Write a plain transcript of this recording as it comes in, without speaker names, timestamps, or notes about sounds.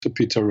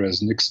Peter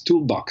Reznik's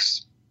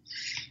Toolbox.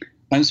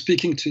 I'm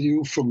speaking to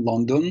you from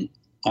London.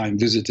 I'm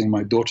visiting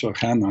my daughter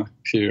Hannah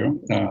here.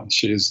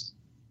 She is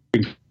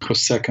in her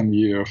second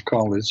year of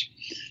college.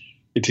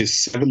 It is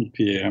 7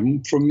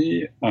 p.m. for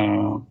me.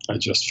 I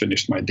just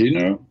finished my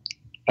dinner,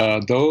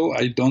 though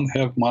I don't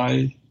have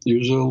my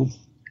usual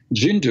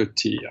ginger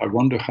tea. I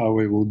wonder how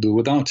I will do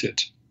without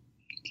it.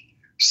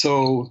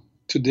 So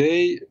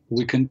today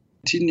we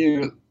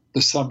continue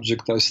the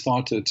subject I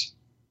started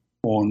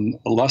on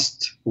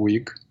last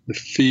week, the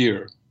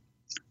fear.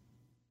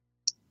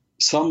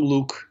 Some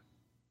look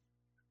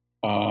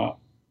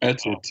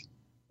at it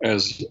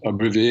as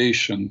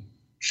abbreviation,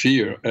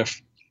 fear,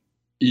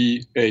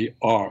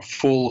 F-E-A-R,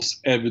 false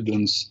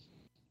evidence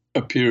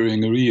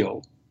appearing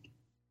real.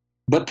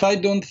 But I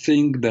don't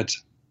think that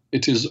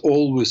it is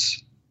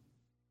always,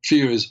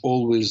 fear is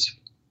always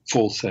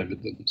false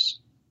evidence.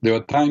 There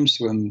are times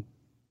when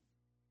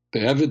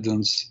the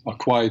evidence are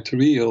quite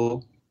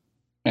real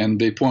and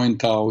they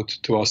point out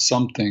to us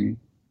something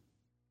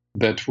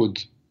that would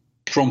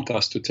prompt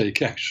us to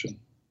take action.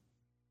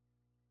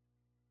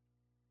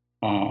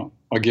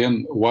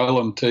 Again, while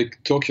I'm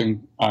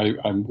talking, I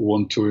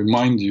want to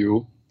remind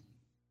you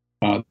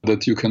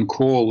that you can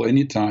call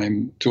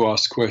anytime to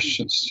ask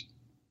questions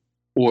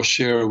or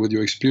share with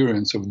your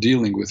experience of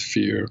dealing with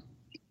fear.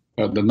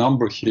 The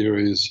number here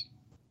is,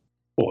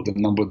 or the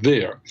number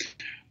there,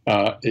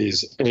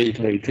 is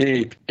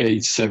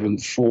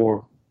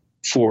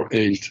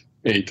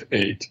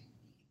 888-874-4888.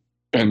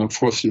 And of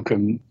course, you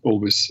can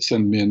always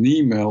send me an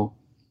email,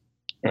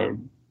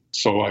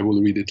 so I will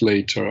read it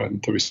later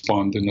and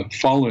respond in the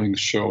following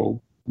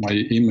show.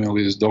 My email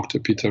is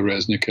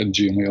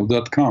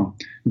drpeterreznik@gmail.com,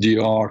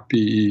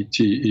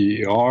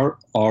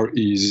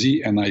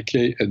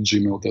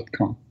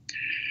 drpeterreznik@gmail.com.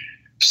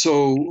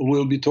 So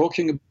we'll be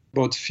talking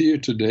about fear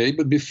today,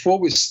 but before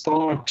we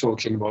start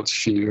talking about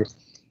fear,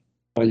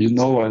 you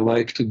know I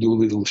like to do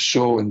a little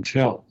show and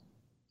tell.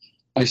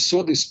 I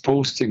saw this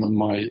posting on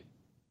my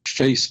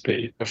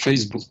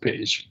Facebook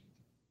page.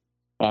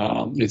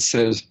 It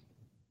says,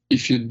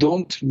 if you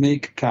don't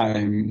make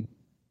time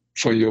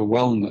for your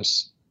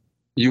wellness,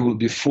 you will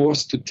be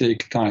forced to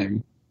take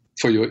time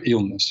for your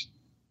illness.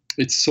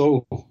 It's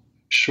so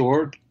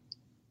short,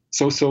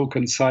 so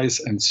concise,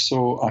 and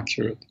so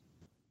accurate.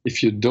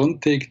 If you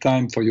don't take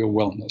time for your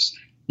wellness,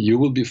 you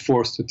will be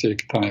forced to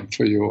take time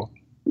for your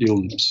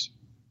illness.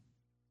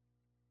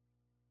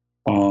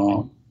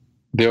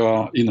 There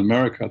are, in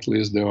America at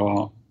least, there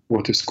are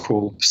what is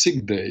called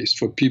sick days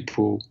for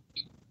people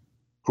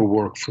who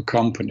work for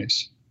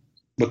companies.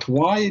 But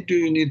why do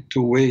you need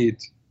to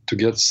wait to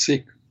get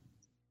sick?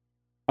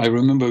 I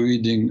remember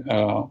reading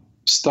a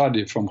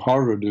study from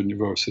Harvard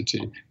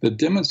University that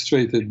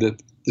demonstrated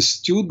that the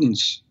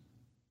students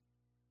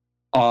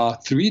are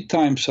 3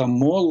 times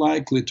more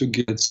likely to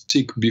get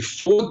sick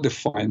before the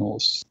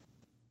finals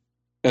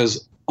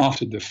as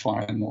after the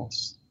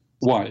finals.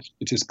 Why?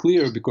 It is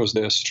clear because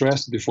they are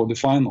stressed before the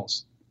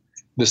finals.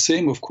 The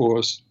same, of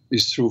course,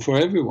 is true for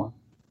everyone.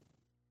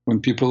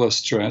 When people are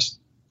stressed,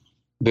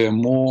 they are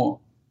more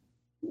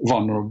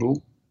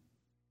vulnerable,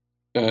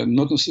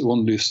 not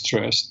only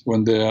stressed,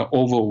 when they are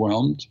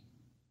overwhelmed,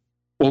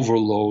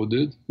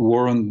 overloaded,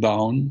 worn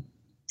down,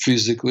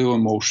 physically or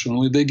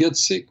emotionally, they get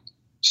sick.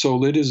 So,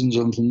 ladies and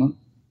gentlemen,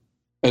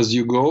 as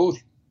you go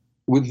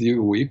with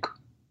your week,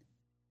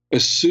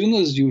 as soon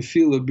as you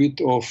feel a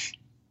bit of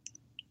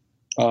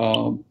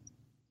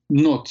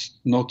not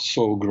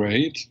so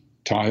great,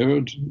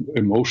 tired,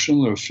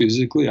 emotionally or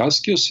physically,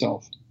 ask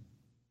yourself,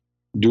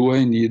 do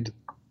I need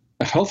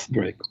a health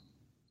break?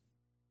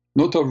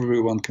 Not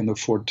everyone can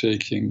afford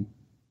taking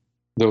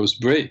those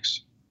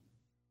breaks,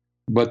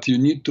 but you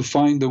need to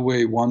find a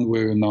way, one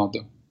way or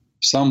another,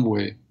 some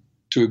way,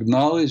 to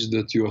acknowledge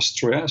that you are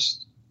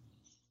stressed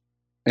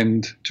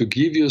and to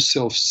give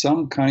yourself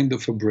some kind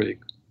of a break.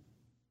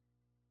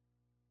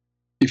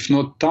 If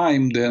not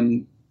time,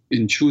 then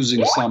in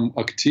choosing some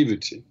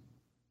activity.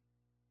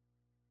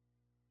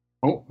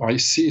 Oh, I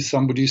see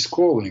somebody's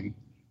calling.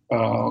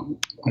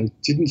 I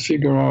didn't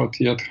figure out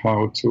yet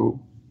how to,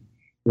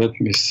 let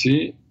me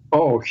see.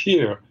 Oh,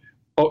 here.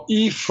 Oh,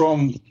 E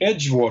from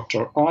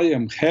Edgewater. I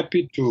am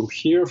happy to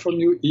hear from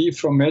you, E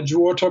from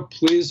Edgewater.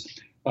 Please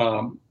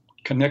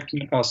connect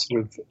us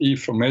with E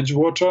from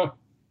Edgewater.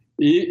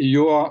 E,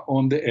 you are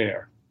on the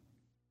air.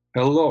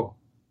 Hello.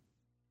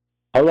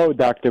 Hello,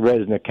 Dr.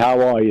 Reznik. How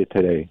are you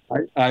today?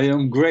 I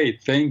am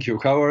great. Thank you.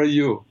 How are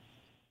you?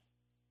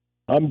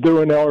 I'm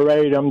doing all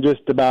right. I'm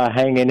just about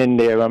hanging in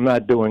there. I'm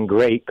not doing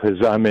great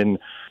because I'm in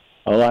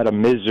a lot of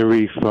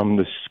misery from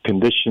the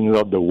conditions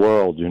of the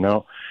world, you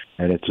know,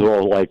 and it's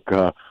all like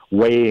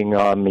weighing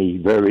on me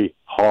very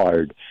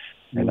hard.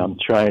 And I'm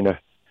trying to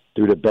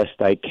do the best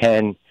I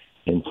can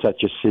in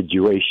such a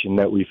situation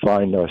that we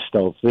find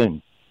ourselves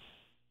in.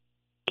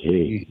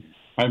 Okay.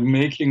 I'm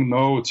making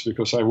notes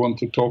because I want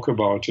to talk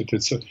about it. I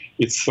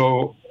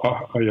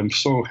am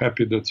so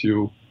happy that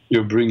you're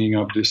bringing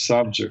up this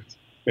subject.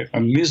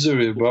 A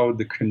misery about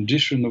the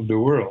condition of the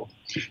world.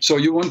 So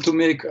you want to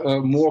make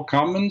more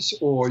comments,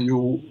 or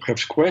you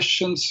have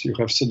questions, you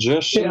have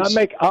suggestions?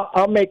 Yeah,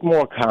 I'll make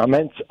more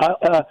comments.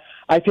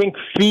 I think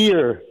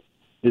fear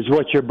is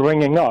what you're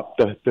bringing up.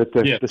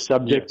 The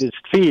subject is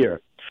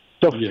fear.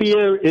 So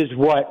fear is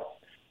what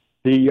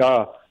the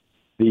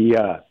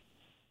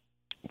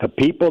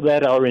people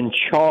that are in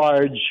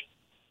charge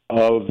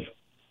of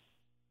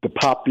the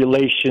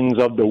populations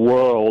of the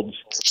world,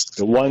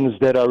 the ones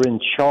that are in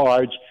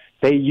charge,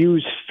 they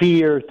use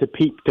fear to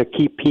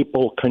keep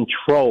people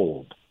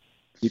controlled.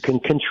 You can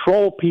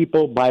control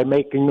people by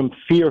making them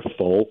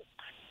fearful,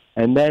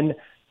 and then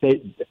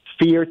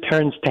fear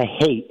turns to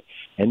hate,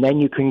 and then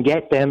you can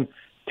get them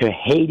to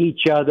hate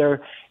each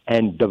other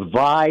and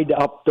divide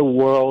up the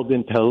world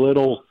into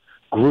little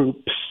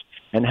groups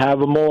and have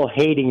them all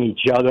hating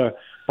each other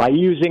by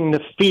using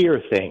the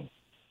fear thing.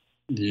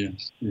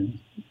 Yes. Yeah.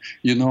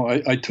 You know,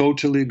 I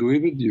totally agree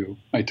with you.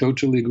 I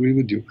totally agree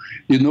with you.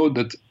 You know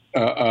that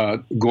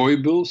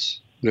Goebbels,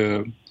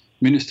 the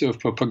Minister of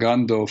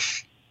Propaganda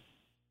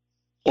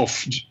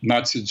of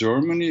Nazi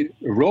Germany,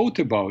 wrote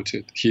about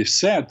it. He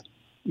said,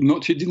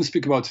 he didn't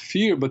speak about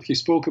fear, but he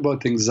spoke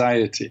about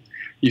anxiety.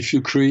 If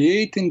you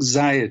create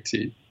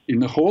anxiety in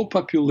the whole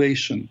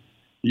population,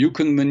 you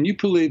can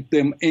manipulate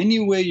them any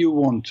way you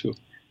want to.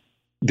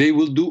 They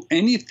will do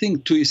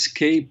anything to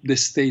escape the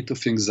state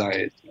of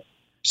anxiety.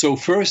 So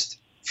first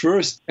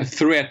a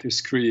threat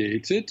is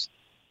created,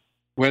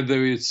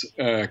 whether it's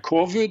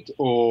COVID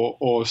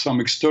or some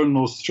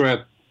external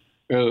threat,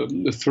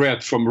 a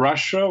threat from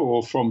Russia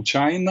or from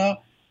China,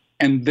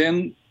 and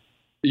then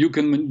you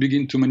can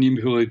begin to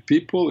manipulate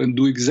people and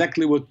do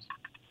exactly what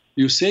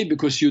you say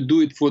because you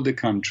do it for the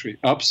country.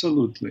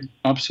 Absolutely,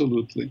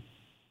 absolutely.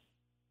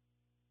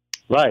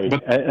 Right,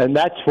 and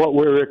that's what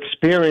we're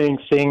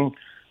experiencing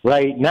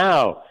right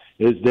now,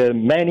 is that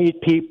many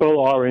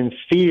people are in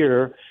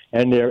fear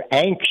and they're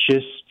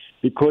anxious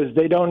because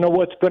they don't know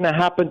what's going to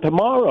happen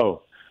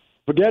tomorrow.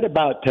 Forget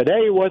about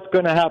today, what's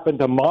going to happen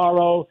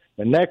tomorrow,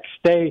 the next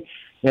day,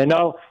 you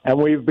know, and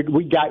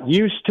we got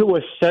used to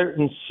a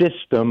certain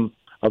system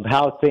of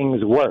how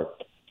things work.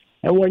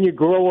 And when you're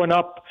growing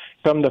up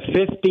from the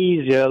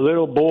 50s, you're a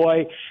little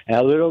boy and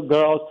a little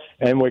girl,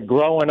 and we're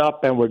growing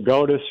up and we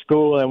go to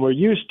school and we're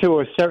used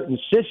to a certain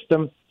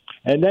system,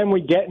 and then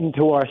we get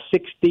into our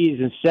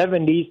 60s and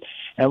 70s,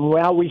 and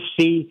now we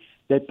see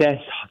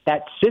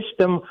that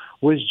system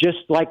was just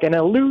like an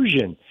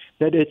illusion,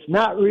 that it's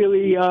not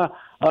really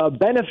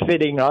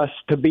benefiting us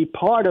to be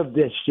part of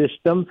this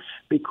system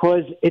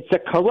because it's a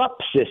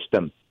corrupt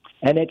system,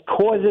 and it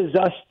causes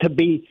us to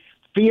be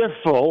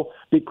fearful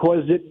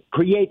because it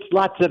creates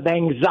lots of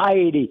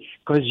anxiety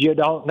because you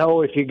don't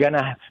know if you're going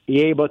to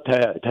be able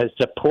to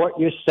support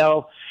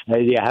yourself.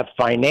 You have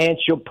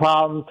financial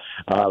problems,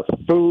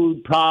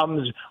 food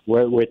problems,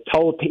 where we're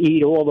told to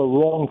eat all the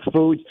wrong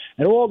foods,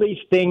 and all these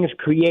things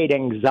create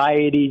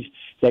anxieties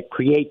that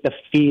create the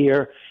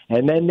fear,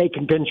 and then they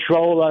can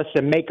control us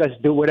and make us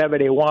do whatever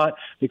they want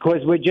because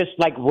we're just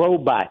like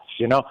robots,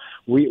 you know.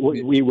 We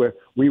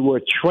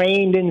were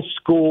trained in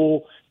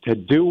school to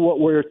do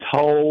what we're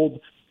told,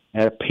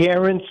 and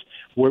parents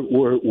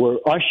were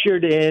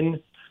ushered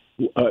in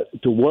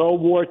to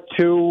World War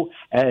II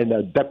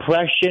and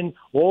Depression.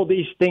 All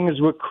these things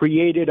were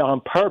created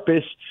on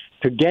purpose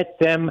to get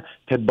them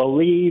to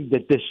believe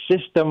that this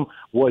system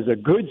was a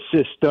good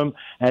system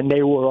and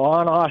they were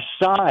on our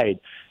side.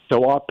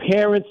 So our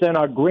parents and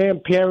our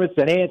grandparents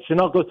and aunts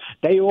and uncles,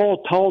 they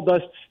all told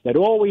us that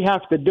all we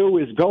have to do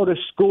is go to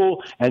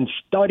school and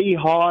study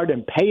hard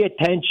and pay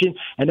attention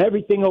and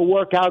everything will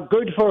work out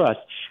good for us.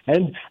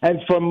 And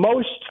for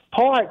most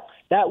part,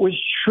 that was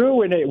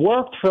true and it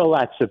worked for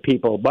lots of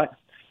people. But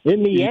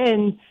in the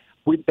end,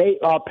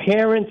 our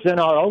parents and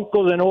our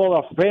uncles and all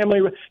our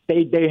family,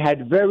 they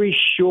had very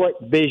short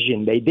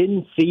vision. They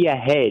didn't see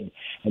ahead,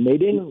 and they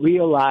didn't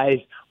realize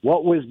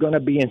what was going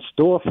to be in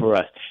store for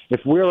us.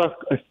 If we're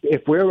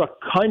a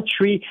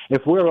country,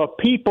 if we're a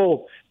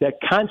people that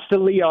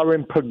constantly are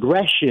in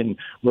progression,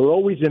 we're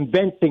always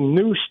inventing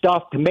new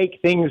stuff to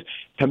make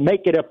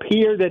it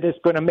appear that it's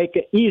going to make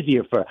it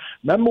easier for us.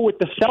 Remember with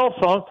the cell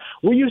phone,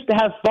 we used to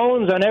have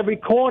phones on every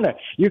corner.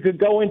 You could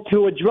go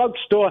into a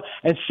drugstore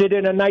and sit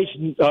in a nice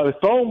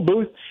phone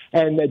booth,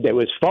 and there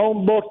was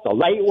phone books, the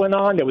light went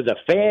on, there was a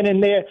fan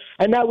in there,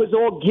 and that was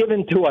all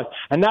given to us.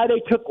 And now they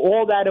took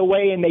all that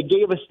away and they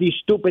gave us these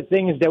stupid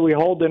things that we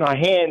hold in our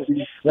hands,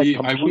 like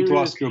I want to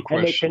ask you a question.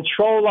 And they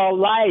control our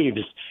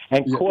lives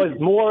and cause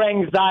more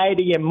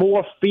anxiety and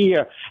more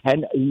fear.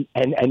 And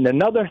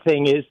another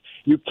thing is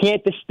you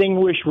can't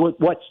distinguish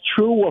what's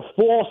true or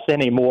false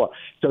anymore.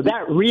 So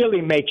that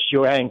really makes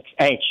you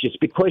anxious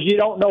because you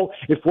don't know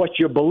if what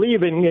you're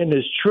believing in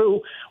is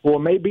true or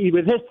maybe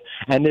with this.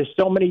 And there's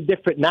so many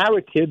different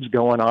narratives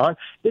going on.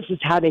 This is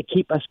how they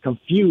keep us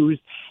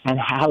confused and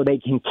how they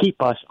can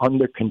keep us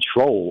under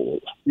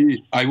control.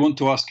 I want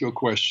to ask you a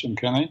question.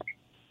 Can I?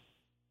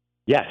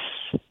 Yes.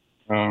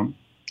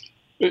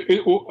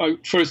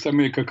 First, I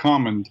make a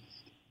comment.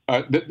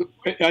 I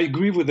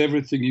agree with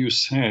everything you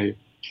say.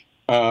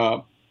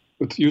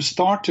 But you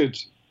started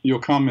your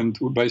comment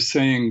by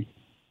saying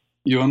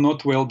you're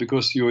not well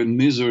because you're in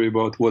misery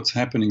about what's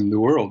happening in the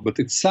world. But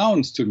it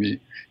sounds to me,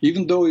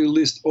 even though you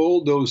list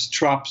all those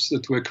traps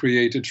that were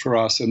created for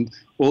us and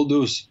all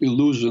those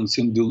illusions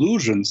and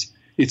delusions,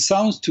 it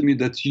sounds to me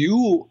that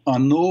you are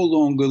no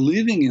longer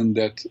living in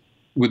that,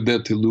 with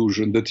that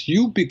illusion, that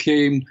you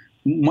became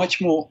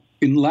much more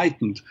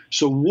enlightened.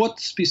 So what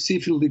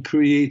specifically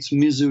creates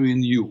misery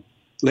in you?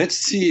 Let's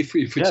see if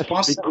it's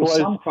possible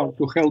somehow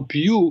to help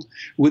you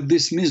with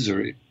this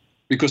misery.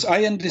 Because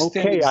I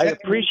understand. Okay,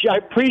 exactly. I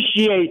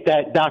appreciate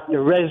that,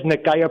 Dr.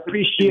 Reznik. I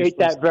appreciate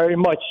that very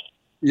much.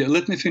 Yeah,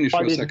 let me finish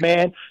for a second.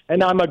 Man,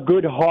 and I'm a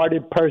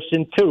good-hearted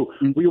person too.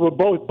 Mm-hmm. We were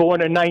both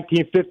born in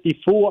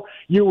 1954.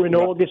 You in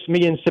August,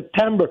 me in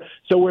September.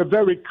 So we're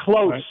very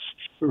close.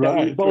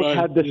 Right. We both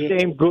have the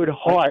same good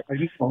heart,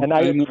 and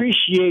I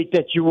appreciate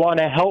that you want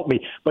to help me.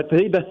 But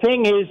the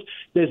thing is,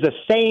 there's a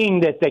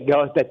saying that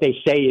they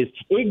say is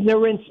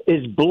ignorance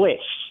is bliss.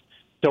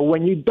 So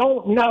when you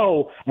don't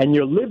know and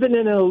you're living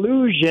in an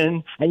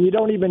illusion and you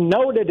don't even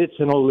know that it's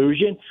an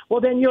illusion, well,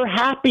 then you're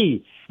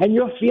happy and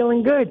you're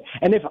feeling good.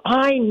 And if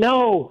I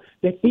know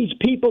that these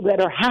people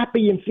that are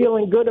happy and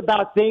feeling good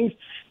about things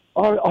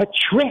are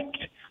tricked,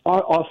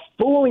 are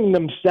fooling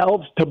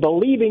themselves to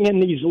believing in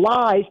these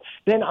lies,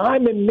 then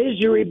I'm in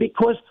misery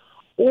because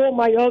all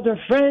my other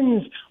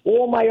friends,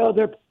 all my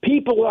other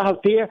people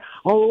out there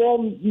are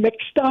all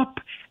mixed up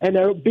and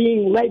are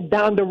being led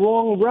down the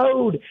wrong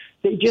road.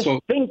 They just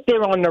think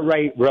they're on the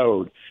right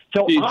road.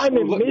 So I'm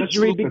in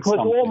misery because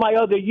all my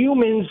other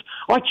humans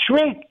are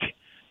tricked.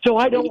 So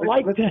I don't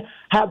like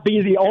to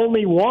be the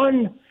only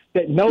one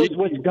that knows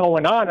what's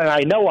going on. And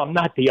I know I'm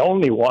not the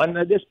only one.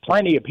 There's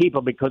plenty of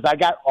people because I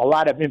got a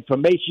lot of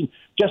information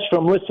just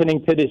from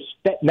listening to this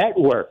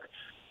network.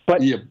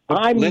 But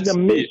the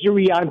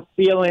misery I'm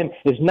feeling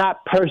is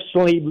not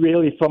personally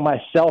really for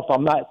myself.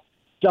 I'm not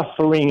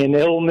suffering an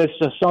illness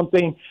or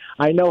something.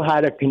 I know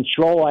how to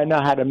control. I know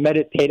how to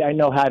meditate. I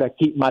know how to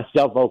keep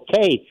myself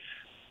okay.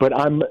 But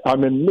I'm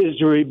in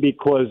misery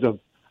because of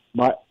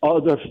my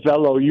other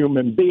fellow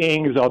human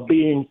beings are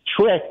being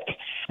tricked.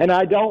 And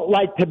I don't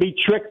like to be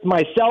tricked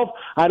myself.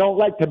 I don't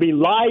like to be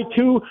lied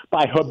to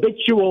by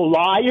habitual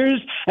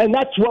liars. And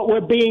that's what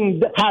we're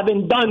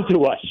having done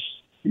to us.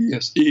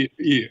 Yes,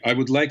 I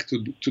would like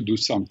to do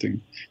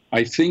something.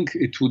 I think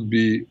it would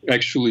be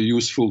actually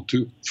useful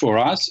for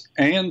us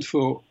and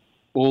for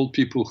all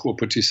people who are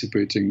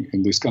participating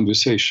in this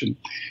conversation.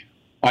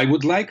 I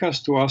would like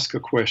us to ask a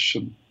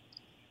question.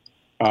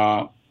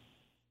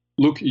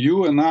 Look,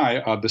 you and I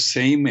are the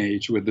same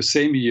age, we're the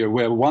same year,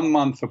 we're 1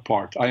 month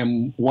apart. I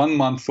am 1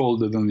 month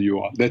older than you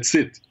are. That's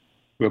it.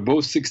 We're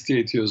both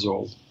 68 years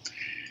old.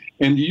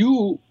 And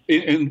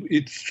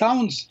it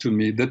sounds to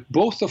me that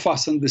both of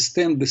us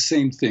understand the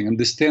same thing,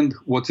 understand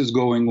what is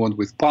going on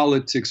with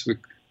politics,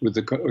 with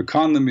the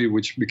economy,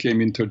 which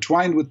became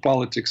intertwined with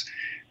politics.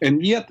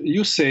 And yet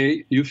you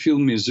say you feel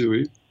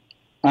misery.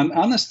 And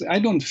honestly, I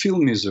don't feel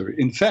misery.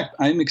 In fact,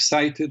 I'm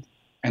excited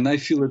and I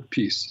feel at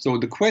peace. So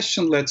the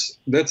question, let's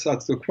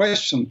ask the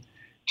question,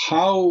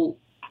 how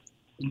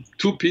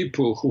two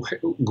people who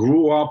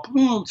grew up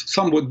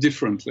somewhat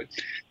differently,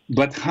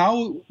 but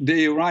how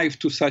they arrive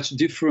to such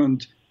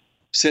different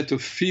set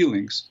of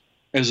feelings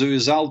as a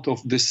result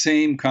of the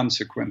same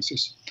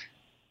consequences.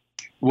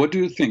 What do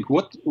you think?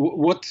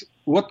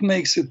 What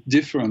makes it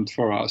different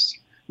for us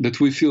that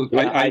we feel?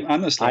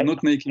 Honestly, I'm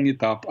not making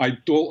it up.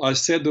 I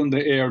said on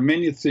the air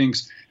many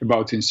things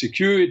about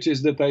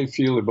insecurities that I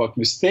feel, about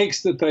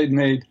mistakes that I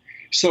made.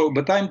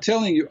 But I'm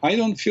telling you, I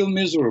don't feel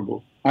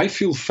miserable. I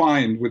feel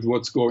fine with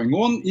what's going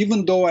on,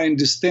 even though I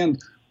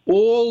understand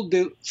all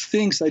the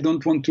things I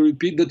don't want to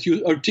repeat that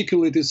you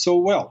articulated so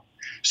well.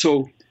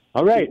 So,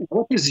 all right.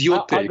 What is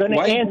your take?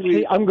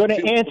 I'm going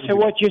to answer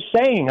what you're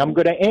saying. I'm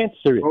going to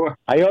answer it.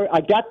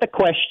 I got the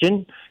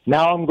question.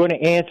 Now I'm going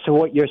to answer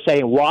what you're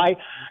saying. Why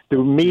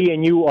do me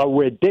and you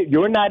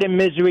you're not in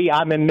misery,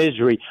 I'm in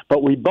misery.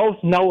 But we both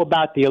know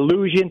about the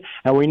illusion,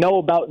 and we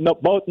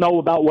both know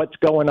about what's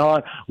going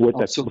on with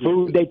the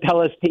food they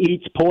tell us to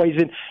eat's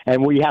poison,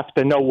 and we have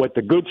to know what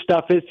the good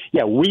stuff is.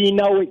 Yeah, we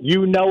know it,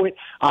 you know it,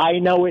 I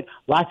know it,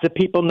 lots of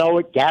people know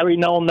it, Gary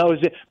Knoll knows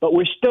it, but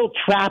we're still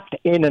trapped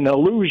in an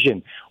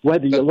illusion,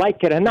 whether you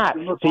like it or not.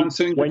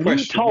 See, when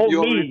you told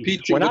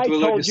me, when I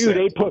told you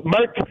they put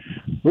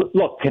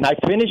look, can I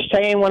finish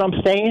saying what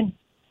I'm saying?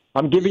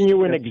 I'm giving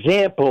you an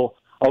example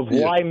of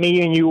why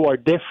me and you are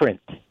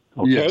different.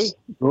 Okay? Yes.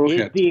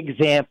 Here's the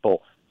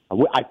example.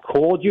 I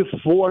called you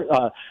this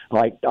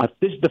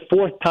is the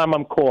fourth time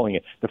I'm calling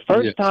you. The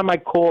first time I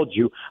called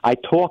you, I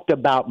talked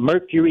about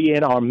mercury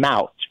in our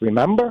mouths.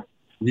 Remember?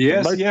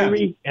 Yes.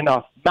 Mercury in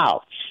our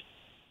mouths.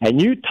 And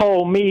you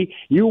told me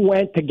you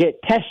went to get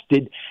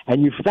tested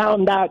and you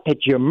found out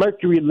that your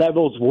mercury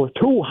levels were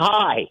too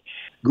high.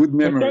 Good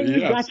memory, but then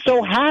you got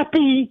so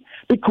happy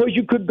because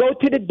you could go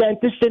to the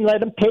dentist and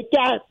let them take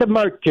out the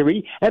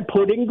mercury and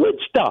put in good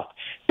stuff.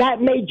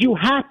 That made you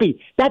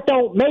happy. That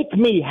don't make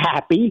me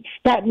happy.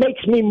 That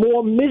makes me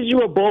more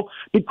miserable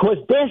because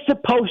they're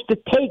supposed to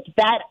take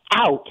that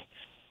out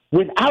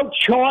without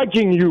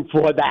charging you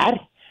for that.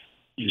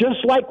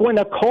 Just like when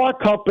a car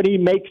company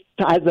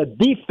has a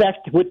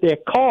defect with their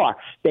car,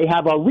 they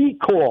have a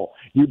recall.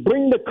 You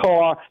bring the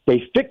car,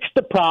 they fix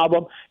the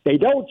problem, they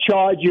don't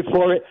charge you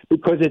for it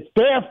because it's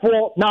their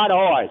fault, not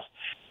ours.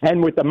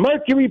 And with the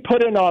mercury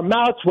put in our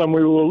mouths when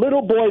we were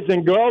little boys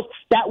and girls,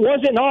 that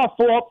wasn't our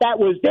fault, that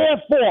was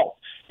their fault.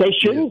 They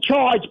shouldn't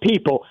charge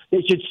people.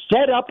 They should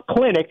set up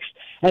clinics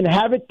and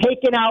have it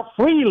taken out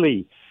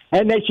freely.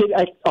 And they should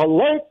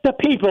alert the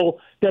people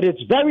that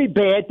it's very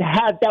bad to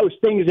have those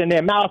things in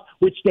their mouth,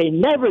 which they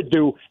never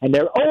do, and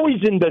they're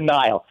always in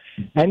denial.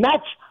 And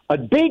that's a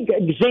big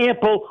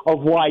example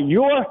of why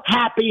you're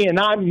happy and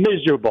I'm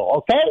miserable,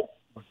 okay?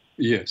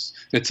 Yes,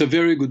 it's a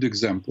very good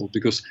example,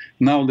 because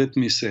now let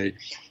me say,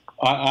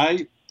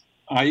 I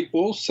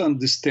also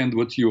understand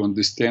what you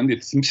understand.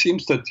 It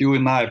seems that you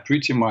and I are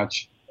pretty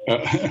much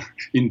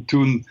in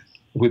tune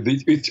with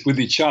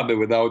each other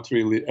without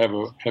really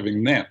ever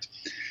having met.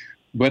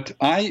 But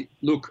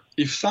look,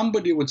 if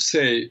somebody would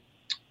say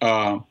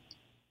there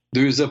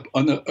is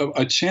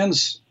a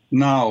chance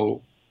now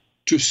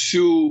to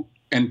sue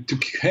and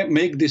to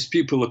make these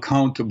people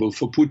accountable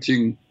for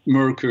putting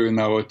mercury in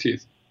our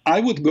teeth, I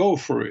would go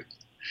for it.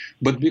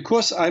 But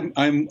because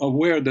I'm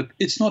aware that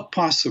it's not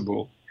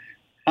possible,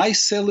 I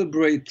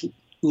celebrate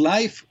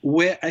life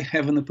where I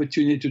have an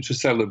opportunity to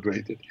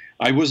celebrate it.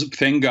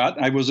 Thank God,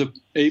 I was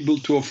able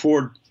to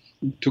afford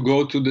to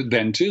go to the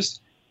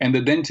dentist, and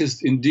the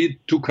dentist indeed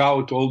took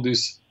out all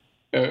this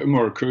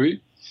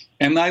mercury,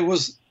 and I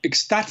was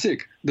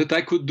ecstatic that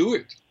I could do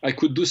it. I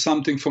could do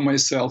something for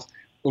myself.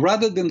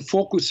 Rather than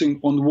focusing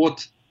on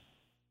what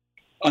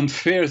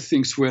unfair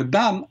things were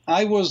done,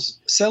 I was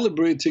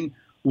celebrating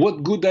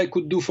what good I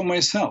could do for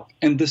myself.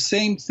 And the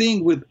same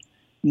thing with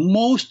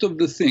most of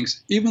the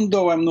things, even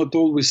though I'm not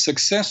always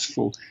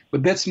successful,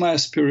 but that's my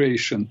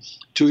aspiration,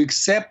 to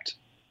accept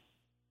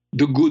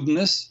the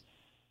goodness,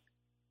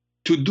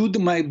 to do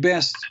my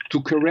best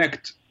to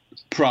correct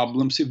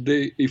problems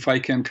if I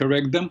can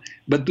correct them,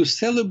 but to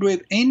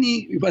celebrate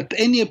any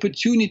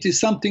opportunity,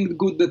 something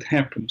good that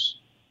happens.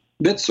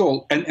 That's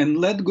all. And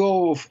let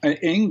go of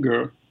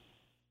anger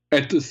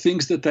at the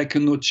things that I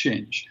cannot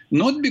change.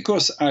 Not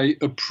because I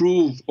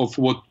approve of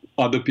what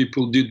other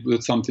people did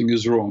that something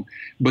is wrong,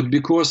 but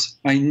because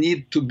I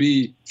need to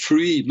be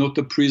free, not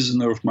a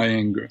prisoner of my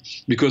anger.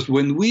 Because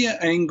when we are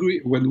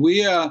angry, when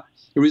we are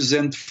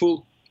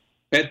resentful,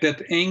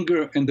 that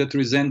anger and that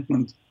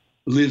resentment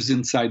lives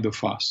inside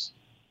of us.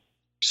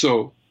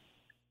 So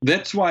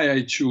that's why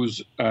I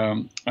choose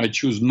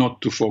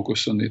not to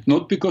focus on it,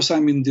 not because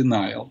I'm in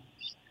denial.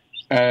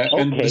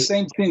 And the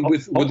same thing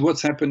with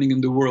what's happening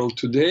in the world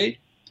today.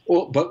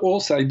 But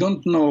also, I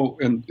don't know,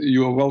 and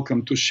you are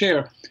welcome to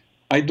share,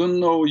 I don't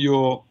know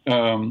your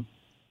the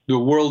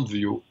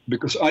worldview,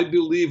 because I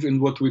believe in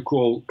what we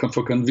call,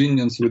 for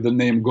convenience, with the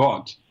name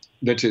God.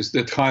 That is,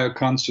 that higher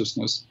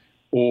consciousness,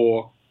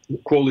 or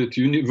call it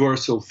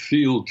universal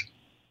field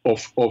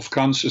of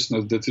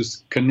consciousness that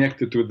is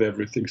connected with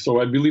everything.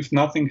 So I believe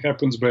nothing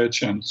happens by a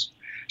chance.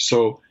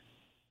 So,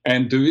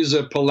 and there is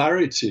a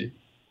polarity.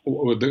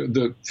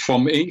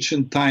 From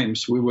ancient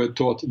times, we were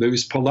taught there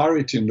is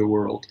polarity in the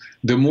world.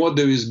 The more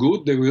there is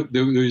good,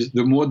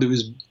 the more there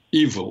is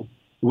evil.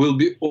 Will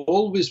be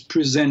always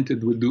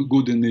presented with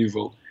good and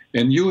evil.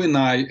 And you and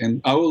I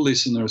and our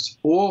listeners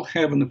all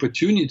have an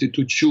opportunity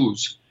to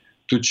choose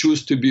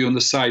to be on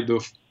the side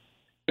of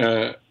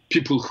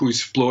people who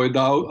exploit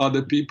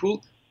other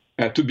people,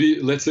 to be,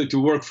 let's say,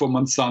 to work for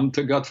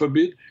Monsanto, God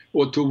forbid,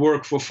 or to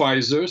work for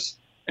Pfizer's,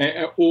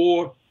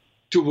 or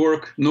to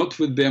work not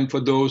with them for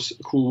those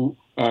who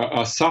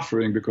are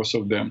suffering because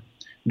of them.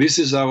 This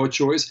is our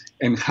choice,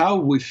 and how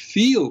we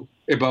feel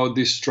about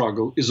this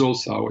struggle is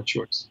also our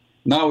choice.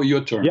 Now your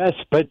turn. Yes,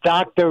 but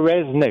Dr.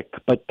 Reznik,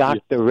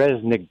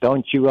 Reznik,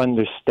 don't you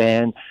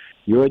understand?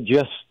 You're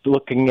just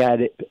looking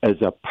at it as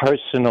a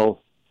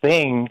personal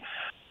thing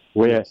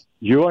where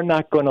you're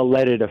not going to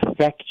let it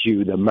affect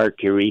you, the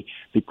mercury,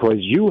 because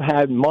you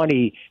had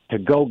money to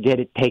go get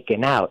it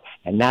taken out,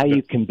 and now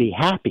you can be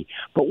happy.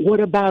 But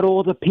what about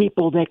all the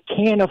people that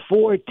can't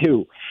afford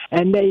to,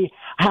 and they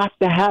have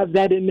to have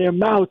that in their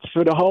mouths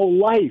for the whole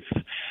life,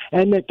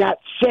 and they got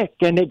sick,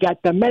 and they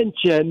got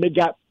dementia, and they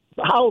got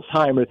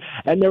Alzheimer's,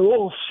 and they're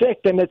all sick,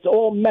 and it's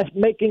all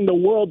making the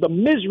world a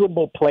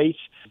miserable place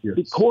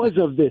because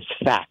of this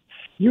fact.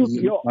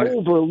 You're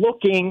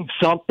overlooking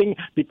something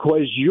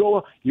because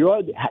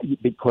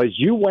because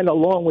you went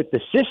along with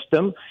the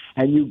system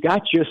and you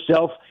got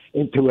yourself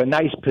into a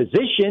nice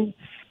position,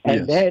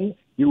 and then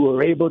you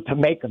were able to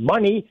make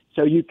money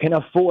so you can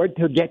afford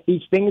to get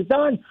these things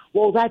done.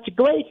 Well, that's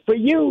great for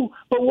you,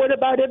 but what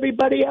about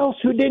everybody else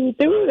who didn't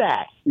do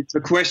that? It's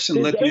a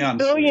question. Let me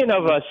answer. There's 8 billion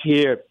of us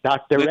here,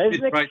 Dr.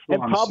 Reznik,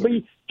 and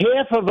probably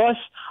half of us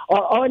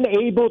are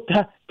unable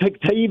to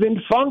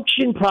even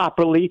function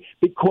properly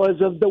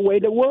because of the way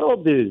the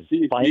world is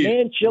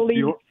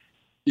financially.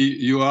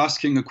 You're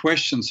asking a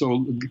question,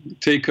 so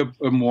take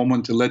a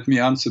moment and let me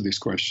answer this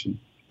question.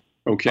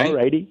 Okay? All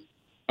righty.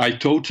 I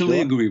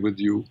totally agree with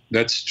you.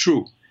 That's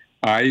true.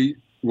 I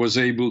was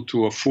able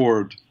to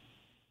afford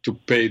to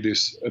pay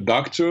this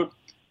doctor,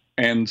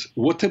 And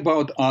what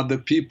about other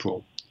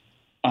people?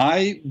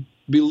 I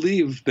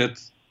believe that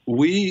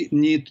we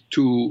need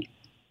to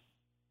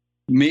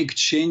make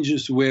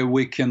changes where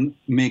we can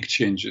make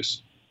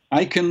changes.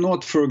 I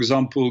cannot, for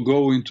example,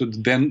 go into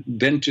the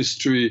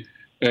dentistry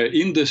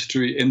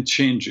industry and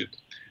change it.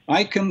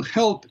 I can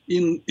help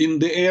in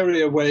the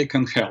area where I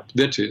can help.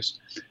 That is,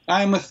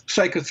 I'm a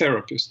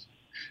psychotherapist.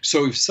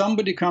 So if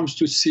somebody comes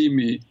to see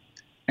me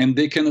and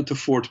they cannot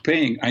afford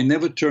paying, I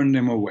never turn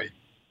them away.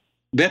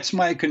 That's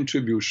my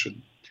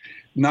contribution.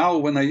 Now,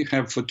 when I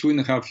have, for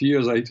 2.5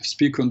 years, I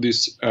speak on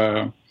this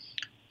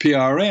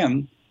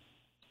PRN,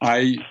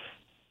 I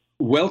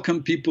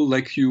welcome people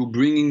like you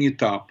bringing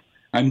it up.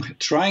 I'm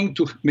trying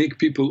to make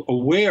people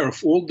aware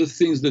of all the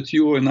things that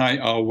you and I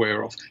are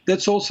aware of.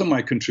 That's also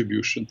my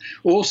contribution.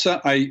 Also,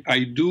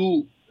 I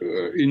do,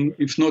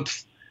 if not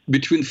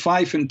between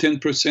 5 and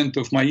 10%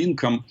 of my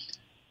income,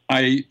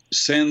 I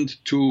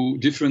send to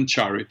different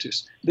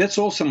charities. That's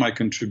also my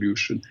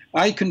contribution.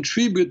 I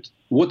contribute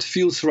what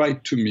feels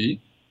right to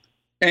me,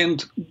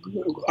 and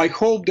I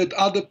hope that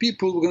other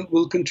people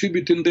will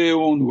contribute in their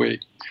own way.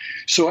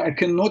 So I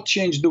cannot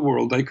change the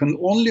world. I can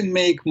only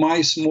make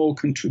my small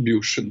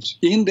contributions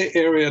in the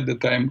area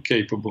that I am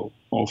capable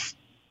of.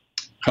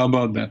 How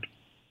about that?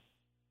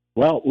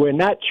 Well, we're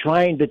not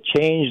trying to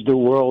change the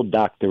world,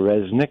 Dr.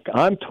 Reznik.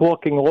 I'm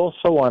talking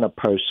also on a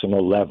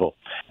personal level.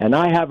 And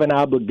I have an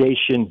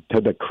obligation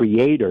to the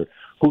Creator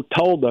who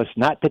told us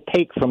not to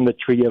take from the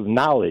tree of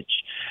knowledge.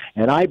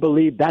 And I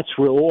believe that's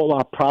where all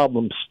our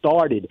problems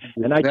started.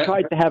 And I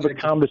tried to have a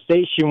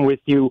conversation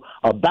with you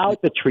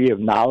about the tree of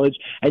knowledge,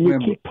 and you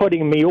keep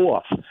putting me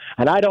off.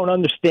 And I don't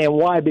understand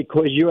why,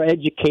 because you're an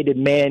educated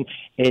man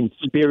in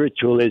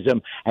spiritualism,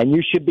 and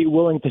you should be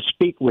willing to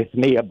speak with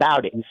me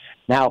about it.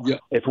 Now,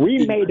 if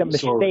we made a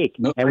mistake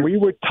and we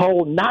were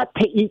told not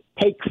to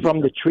take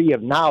from the tree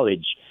of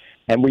knowledge,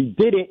 and we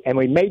did it, and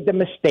we made the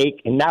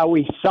mistake, and now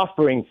we're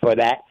suffering for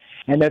that,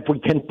 and if we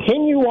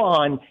continue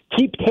on,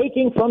 keep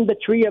taking from the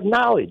tree of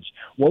knowledge.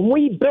 When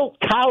we built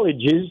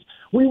colleges,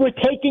 we were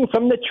taking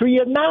from the tree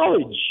of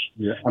knowledge.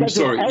 Yeah, I'm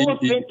sorry.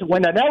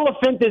 When an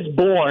elephant is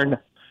born,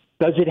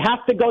 does it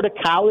have to go to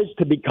college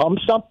to become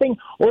something,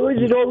 or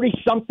is it already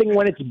something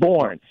when it's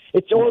born?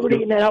 It's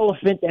already an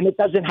elephant, and it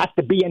doesn't have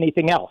to be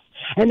anything else.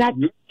 And that's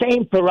the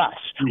same for us.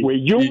 We're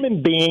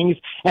human beings,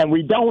 and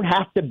we don't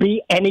have to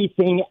be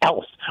anything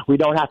else. We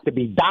don't have to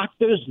be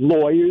doctors,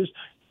 lawyers,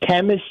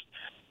 chemists,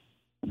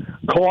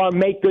 car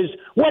makers,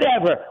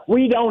 whatever.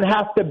 We don't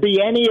have to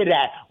be any of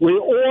that. We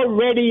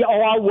already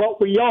are what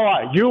we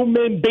are,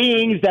 human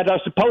beings that are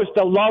supposed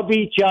to love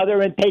each other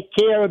and take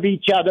care of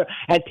each other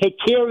and take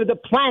care of the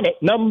planet,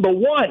 number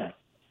one.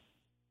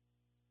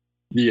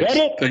 Yes,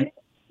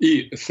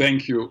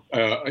 thank you.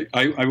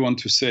 I want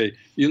to say,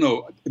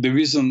 the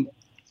reason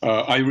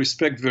I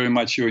respect very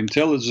much your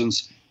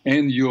intelligence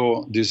and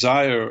your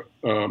desire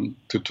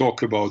to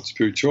talk about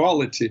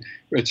spirituality.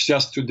 It's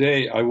just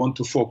today I want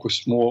to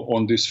focus more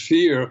on this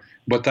fear,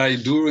 but I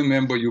do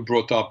remember you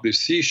brought up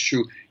this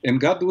issue,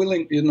 and God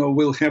willing,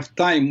 we'll have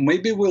time.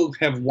 Maybe we'll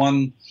have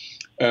one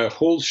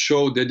whole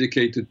show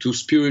dedicated to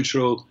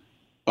spiritual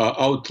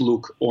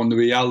outlook on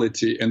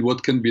reality and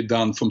what can be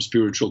done from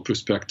spiritual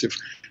perspective.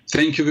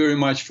 Thank you very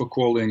much for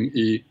calling,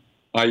 E.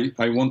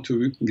 I want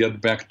to get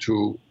back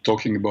to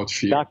talking about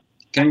fear.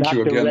 Thank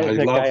you again.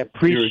 Reznik, I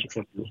appreciate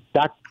you.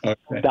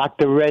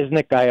 Dr.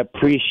 Reznik, I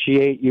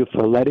appreciate you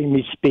for letting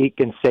me speak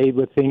and say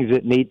the things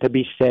that need to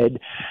be said,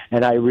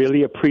 and I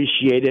really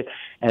appreciate it.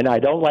 And I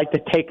don't like to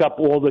take up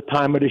all the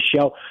time of the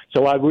show,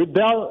 so I would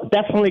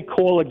definitely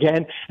call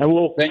again, and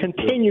we'll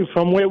continue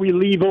from where we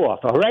leave off.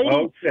 All right?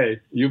 Okay.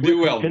 You be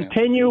well.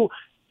 Continue.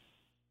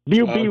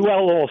 You be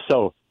well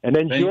also, and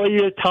enjoy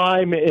your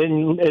time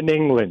in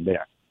England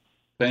there.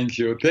 Thank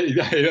you.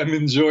 I am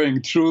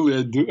enjoying, truly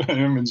I do. I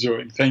am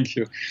enjoying. Thank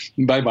you.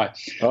 Bye-bye.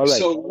 All right.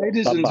 So,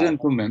 ladies and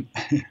gentlemen,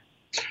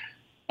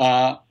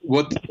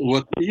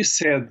 what he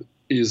said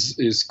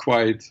is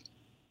quite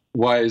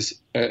wise,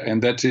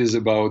 and that is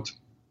about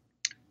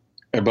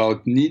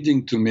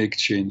needing to make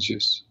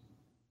changes.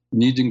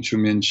 And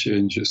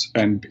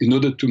in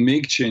order to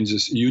make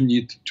changes, you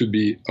need to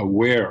be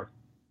aware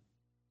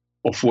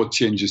of what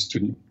changes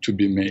to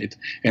be made.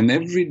 And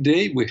every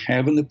day we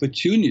have an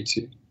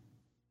opportunity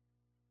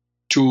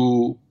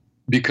to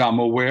become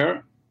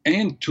aware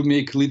and to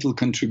make little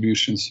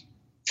contributions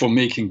for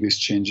making these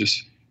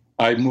changes.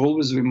 I'm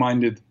always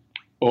reminded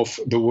of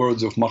the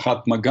words of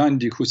Mahatma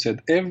Gandhi, who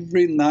said,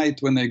 "Every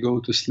night when I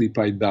go to sleep,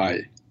 I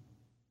die.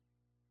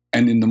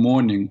 And in the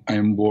morning, I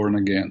am born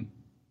again.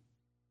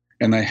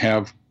 And I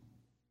have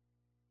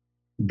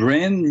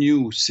brand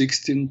new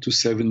 16 to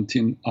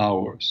 17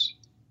 hours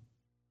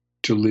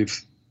to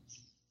live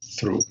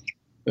through."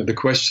 The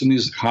question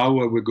is, how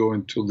are we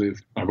going to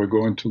live? Are we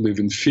going to live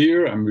in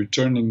fear? I'm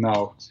returning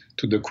now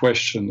to the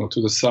question or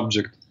to the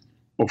subject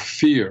of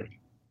fear.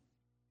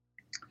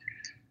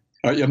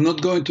 I am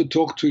not going to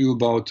talk to you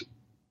about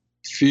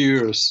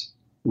fears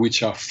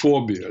which are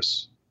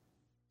phobias.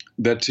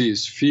 That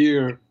is,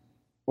 fear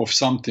of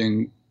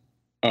something,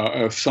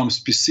 of some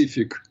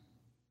specific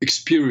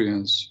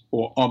experience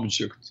or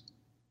object.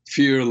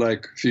 Fear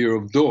like fear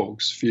of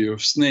dogs, fear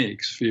of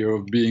snakes, fear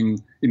of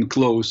being in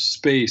closed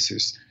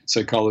spaces.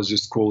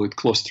 Psychologists call it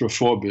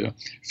claustrophobia.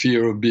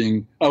 Fear of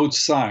being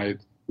outside,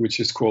 which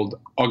is called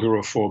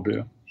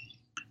agoraphobia.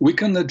 We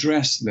can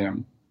address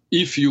them.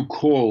 If you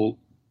call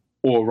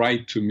or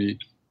write to me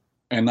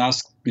and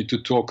ask me to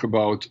talk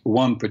about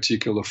one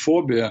particular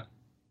phobia,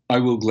 I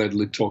will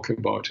gladly talk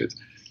about it.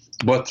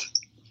 But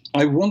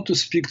I want to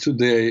speak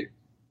today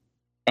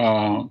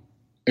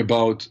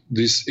about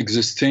these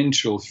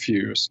existential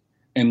fears.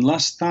 And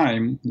last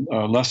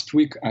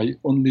week, I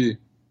only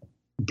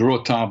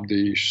brought up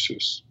the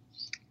issues.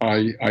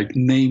 I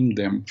named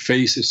them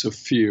faces of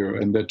fear,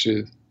 and that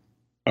is,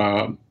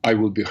 I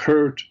will be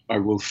hurt, I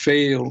will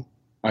fail,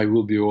 I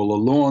will be all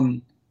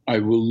alone, I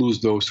will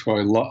lose those who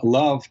I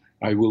love,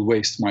 I will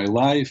waste my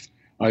life,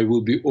 I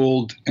will be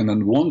old and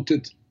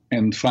unwanted,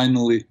 and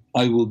finally,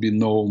 I will be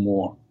no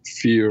more.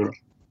 Fear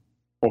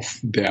of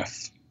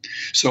death.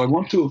 So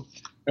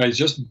I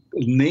just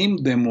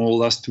named them all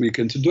last week,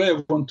 and today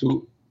I want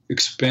to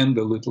expand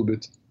a little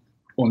bit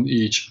on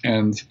each,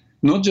 and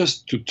not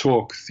just to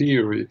talk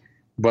theory,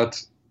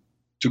 but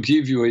to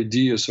give you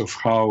ideas of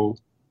how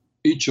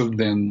each of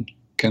them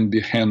can be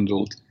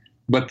handled.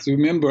 But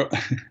remember,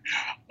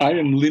 I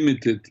am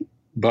limited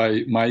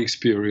by my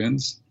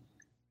experience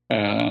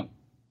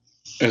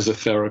as a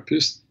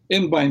therapist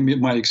and by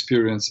my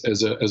experience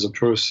as a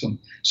person.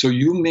 So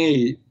you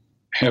may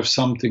have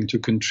something to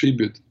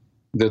contribute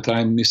that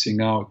I'm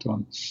missing out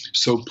on.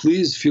 So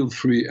please feel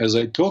free, as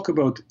I talk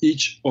about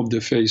each of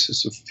the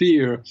faces of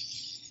fear,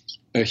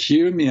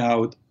 hear me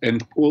out,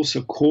 and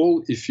also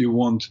call if you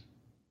want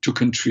to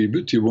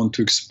contribute, you want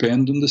to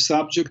expand on the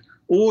subject,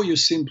 or you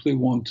simply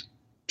want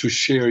to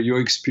share your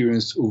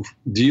experience of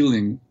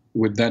dealing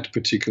with that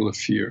particular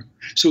fear.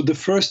 So the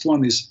first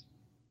one is,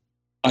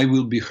 I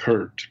will be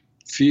hurt,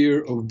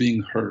 fear of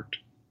being hurt.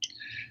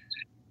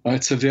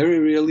 It's a very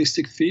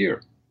realistic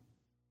fear.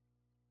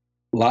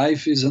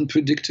 Life is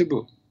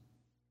unpredictable.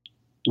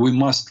 We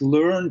must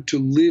learn to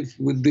live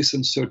with this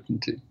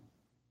uncertainty.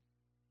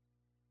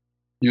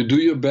 You do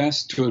your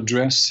best to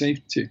address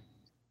safety.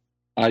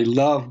 I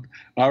love,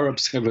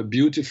 Arabs have a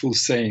beautiful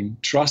saying,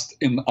 trust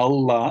in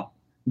Allah,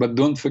 but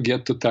don't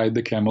forget to tie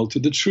the camel to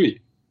the tree.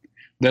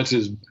 That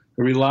is,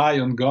 rely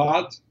on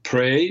God,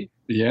 pray.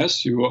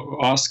 Yes, you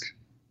ask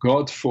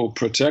God for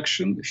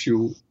protection if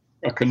you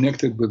are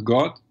connected with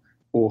God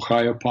or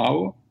higher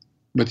power.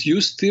 But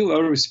you still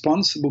are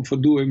responsible for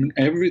doing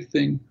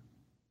everything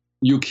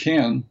you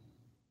can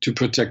to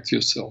protect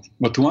yourself.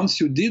 But once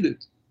you did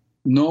it,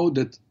 know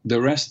that the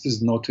rest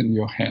is not in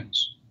your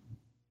hands.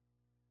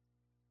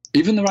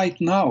 Even right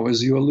now,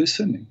 as you are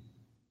listening,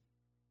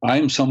 I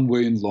am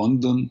somewhere in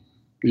London,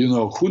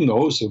 who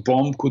knows, a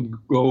bomb could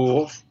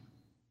go off,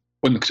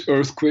 an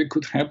earthquake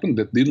could happen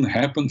that didn't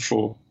happen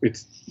for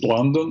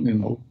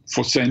London,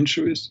 for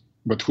centuries.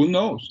 But who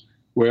knows,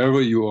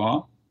 wherever you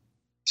are,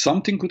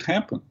 something could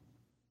happen.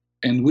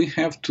 And we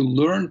have to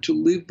learn to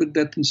live with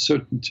that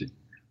uncertainty.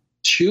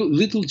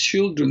 Little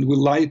children, we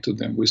lie to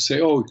them. We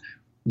say,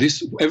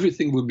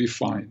 everything will be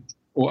fine,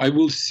 or I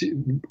will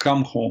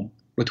come home.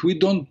 But we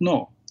don't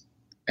know.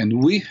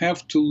 And we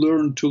have to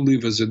learn to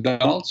live as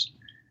adults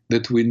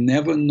that we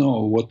never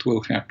know what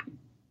will happen.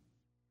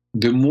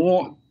 The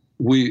more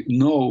we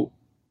know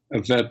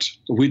that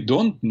we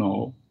don't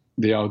know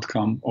the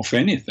outcome of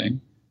anything,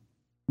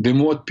 the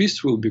more at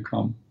peace will be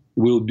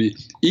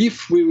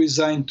if we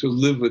resign to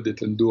live with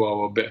it and do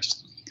our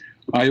best.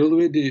 I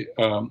already,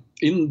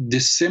 in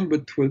December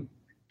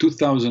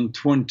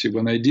 2020,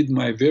 when I did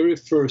my very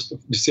first,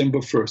 December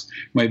 1st,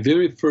 my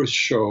very first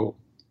show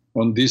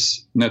on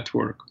this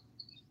network,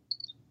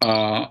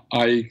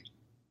 I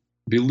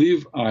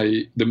believe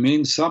the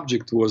main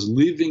subject was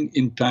living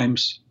in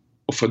times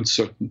of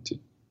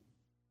uncertainty.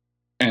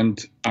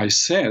 And I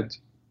said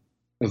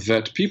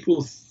that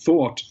people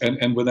thought,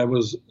 and when I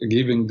was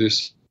giving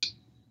this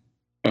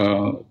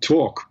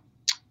talk,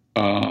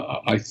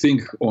 I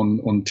think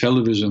on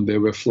television they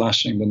were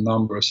flashing the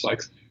numbers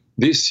like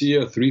this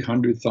year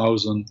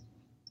 300,000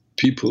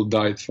 people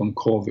died from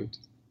COVID,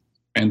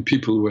 and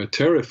people were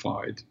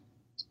terrified.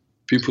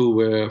 People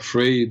were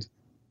afraid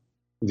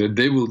that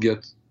they will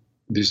get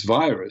this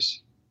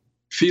virus,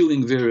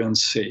 feeling very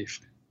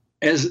unsafe,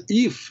 as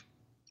if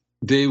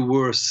they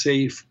were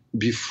safe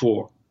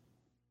before.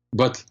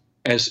 But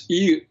as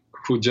he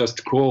who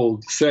just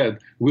called said,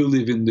 we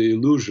live in the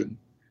illusion.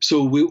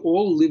 So we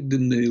all lived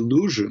in the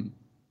illusion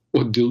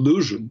or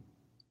delusion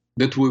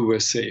that we were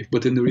safe.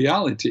 But in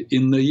reality,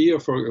 in the year,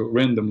 for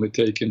randomly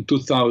taken,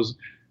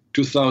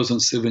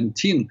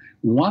 2017,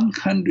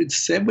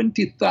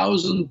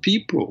 170,000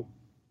 people,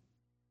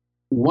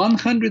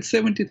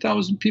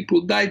 170,000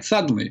 people died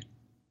suddenly,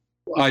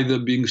 either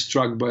being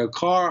struck by a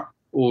car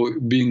or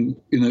being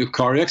in a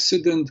car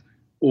accident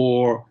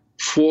or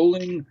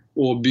falling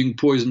or being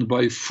poisoned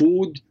by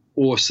food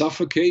or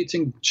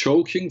suffocating,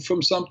 choking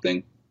from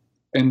something.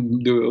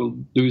 And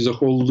there is a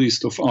whole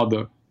list of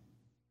other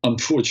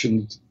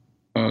unfortunate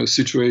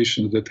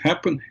situations that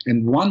happened,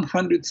 and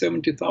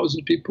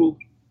 170,000 people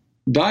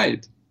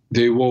died.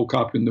 They woke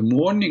up in the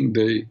morning,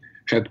 they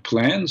had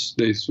plans,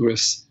 they were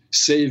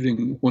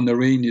saving on a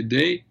rainy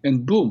day,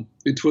 and boom,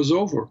 it was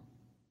over.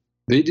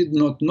 They did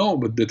not know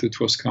but that it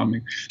was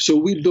coming. So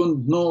we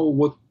don't know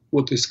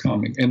what is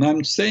coming. And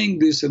I'm saying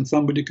this, and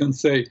somebody can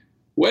say,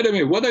 wait a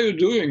minute, what are you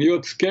doing?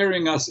 You're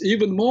scaring us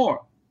even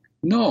more.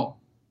 No,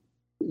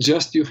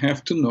 just you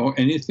have to know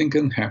anything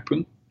can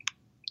happen.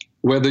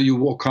 Whether you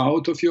walk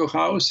out of your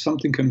house,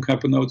 something can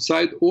happen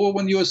outside, or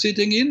when you're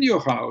sitting in your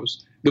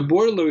house, the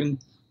boiler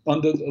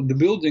under the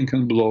building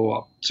can blow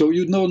up. So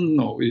you don't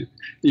know.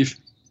 If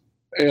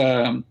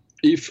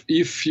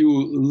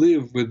you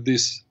live with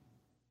this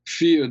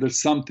fear that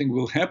something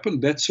will happen,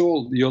 that's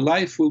all. Your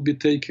life will be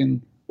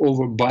taken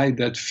over by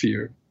that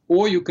fear.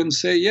 Or you can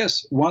say,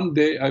 yes, one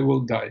day I will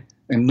die,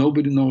 and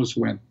nobody knows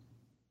when.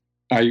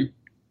 I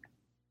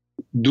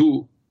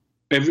do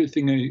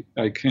everything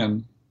I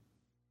can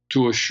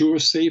to assure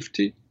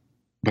safety,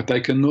 but I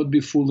cannot be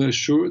fully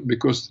assured,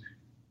 because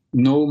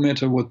no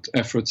matter what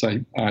efforts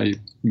I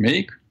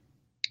make,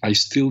 I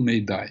still may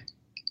die.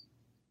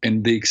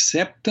 And the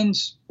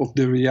acceptance of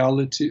the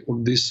reality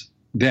of this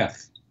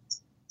death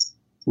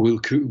will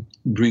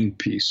bring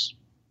peace.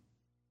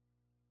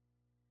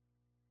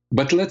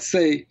 But let's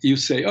say you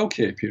say,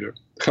 okay, Peter,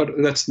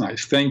 that's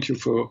nice. Thank you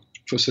for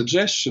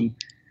suggestion,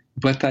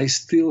 but I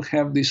still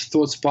have these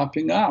thoughts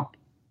popping up.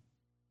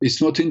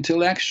 It's not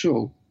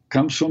intellectual.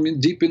 Comes from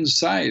deep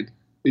inside.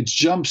 It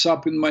jumps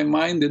up in my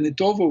mind and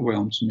it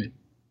overwhelms me.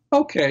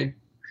 Okay,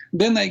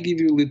 then I give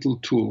you little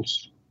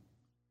tools.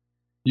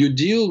 You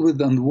deal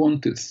with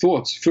unwanted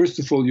thoughts. First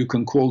of all, you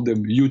can call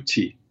them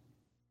UT,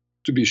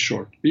 to be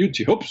short. UT,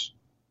 oops,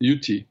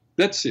 UT,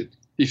 that's it.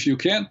 If you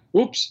can,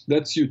 oops,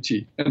 that's UT,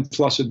 and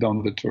flush it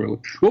down the toilet.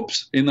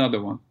 Oops,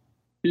 another one,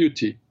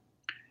 UT.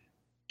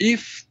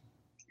 If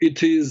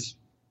it is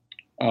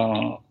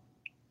a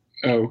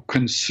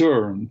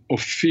concern or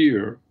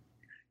fear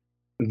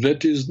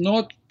that is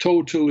not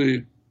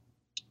totally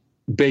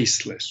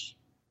baseless,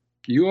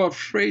 you are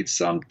afraid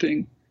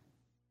something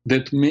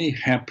that may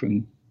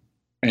happen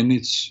and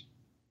it's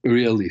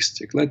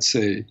realistic. Let's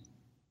say,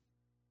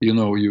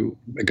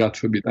 God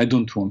forbid, I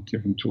don't want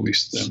even to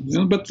list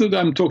them, but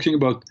I'm talking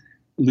about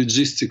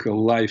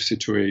logistical life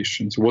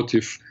situations. What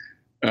if,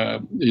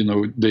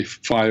 they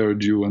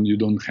fired you and you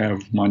don't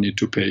have money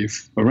to pay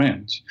for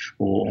rent,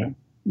 or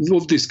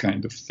all these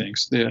kind of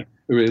things. They're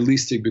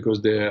realistic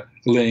because they're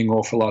laying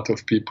off a lot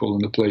of people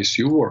in the place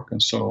you work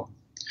and so on.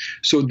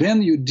 So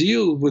then you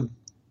deal with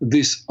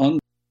this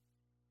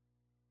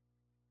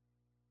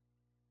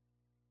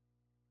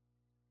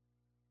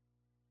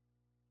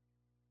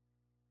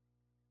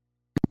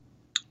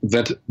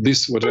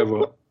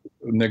whatever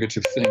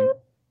negative thing,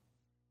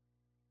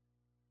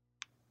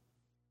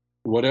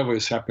 whatever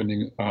is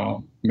happening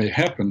may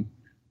happen,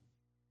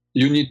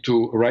 you need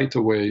to right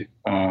away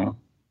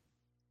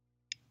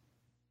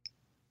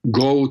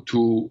go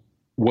to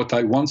what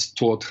I once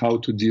taught how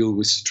to deal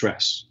with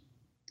stress.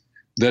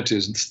 That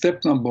is,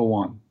 step number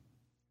one,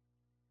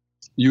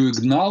 you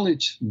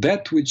acknowledge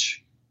that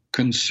which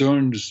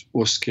concerns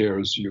or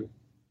scares you.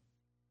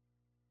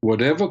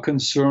 Whatever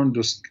concerned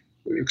or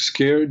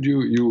scared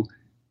you, you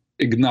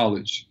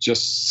acknowledge,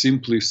 just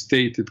simply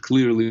state it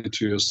clearly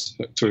to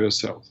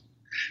yourself.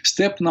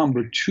 Step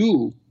number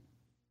two,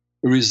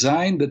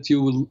 resign that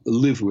you will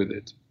live with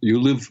it.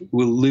 You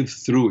will live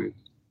through it.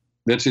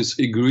 That is,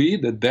 agree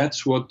that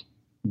that's what,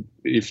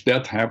 if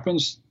that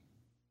happens,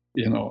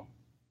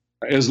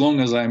 as long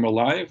as I'm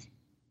alive,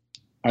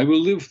 I will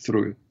live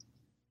through it.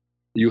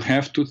 You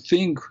have to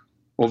think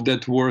of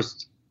that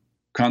worst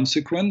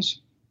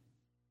consequence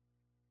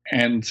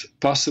and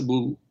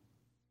possible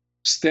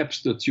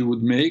steps that you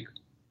would make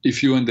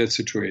if you're in that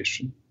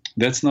situation.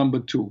 That's number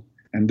two.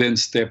 And then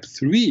step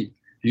three,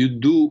 you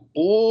do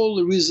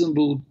all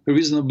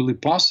reasonably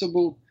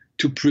possible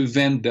to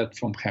prevent that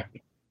from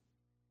happening.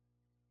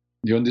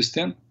 You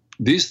understand?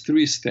 These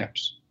three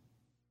steps.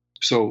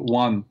 So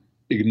one,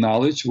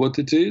 acknowledge what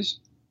it is.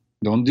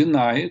 Don't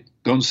deny it.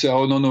 Don't say,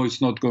 oh, no,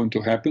 it's not going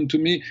to happen to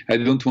me. I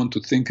don't want to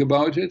think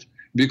about it,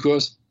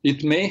 because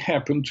it may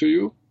happen to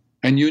you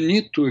and you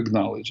need to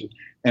acknowledge it.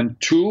 And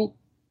two,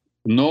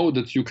 know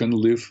that you can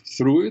live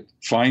through it.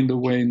 Find a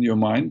way in your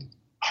mind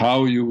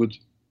how you would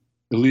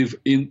live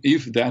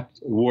if that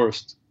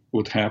worst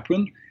would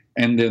happen.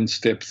 And then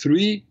step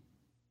three,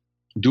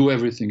 do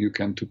everything you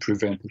can to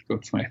prevent it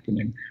from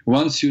happening.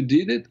 Once you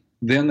did it,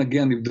 then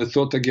again, if the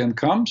thought again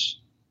comes,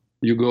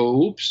 you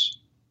go, oops,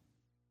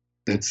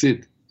 that's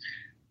it.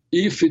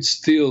 If it's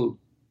still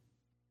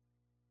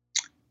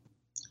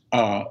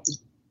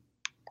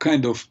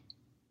kind of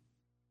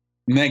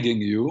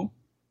nagging you,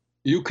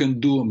 you can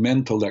do a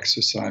mental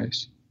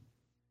exercise.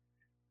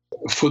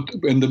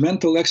 And the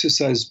mental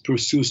exercise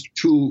pursues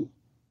two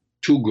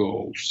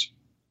goals.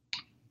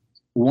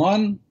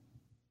 One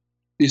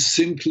is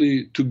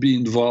simply to be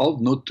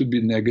involved, not to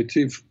be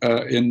negative,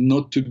 and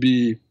not to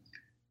be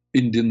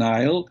in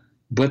denial,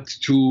 but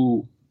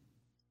to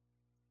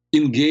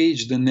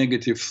engage the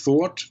negative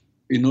thought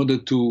in order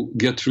to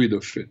get rid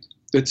of it.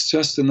 That's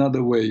just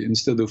another way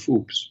instead of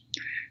oops.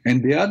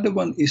 And the other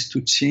one is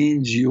to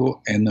change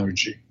your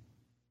energy.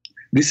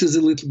 This is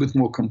a little bit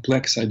more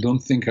complex. I don't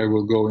think I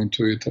will go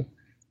into it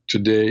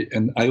today.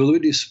 And I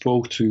already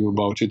spoke to you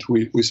about it.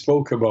 We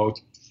spoke about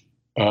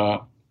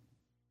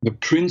the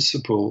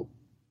principle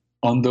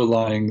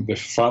underlying the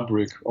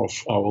fabric of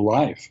our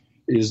life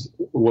is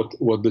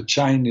what the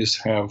Chinese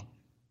have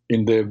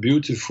in their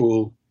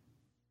beautiful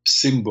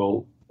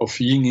symbol of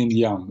yin and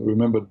yang.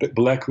 Remember,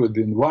 black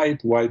within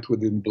white, white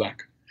within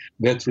black.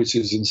 That which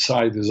is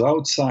inside is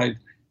outside,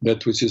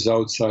 that which is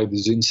outside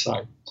is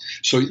inside.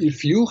 So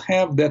if you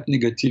have that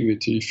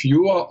negativity, if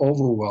you are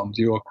overwhelmed,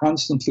 you are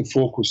constantly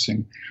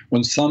focusing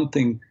on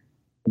something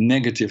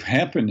negative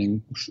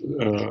happening,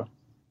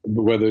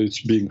 whether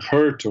it's being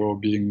hurt or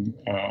being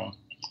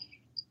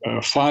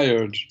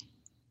fired,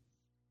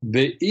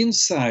 the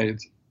inside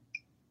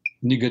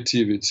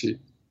negativity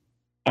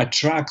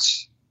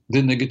attracts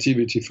the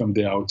negativity from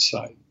the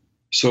outside.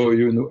 So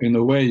in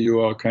a way,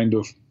 you are kind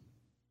of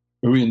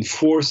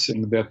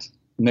reinforcing that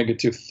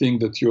negative thing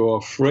that you are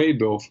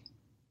afraid of,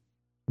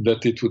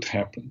 that it would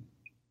happen.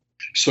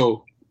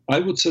 So I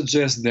would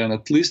suggest then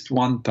at least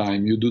one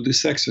time you do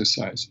this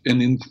exercise.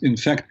 And in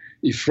fact,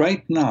 if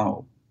right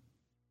now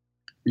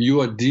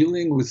you are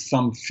dealing with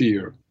some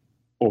fear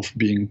of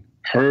being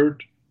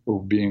hurt,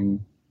 of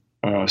being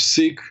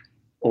sick,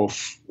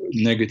 of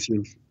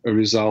negative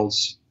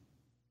results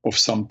of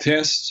some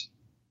tests,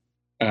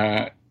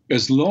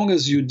 as long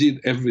as you did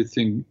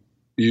everything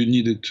you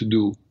needed to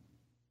do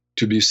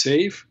to be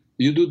safe,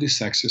 you do this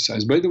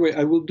exercise. By the way,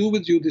 I will do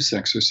with you this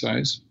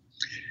exercise.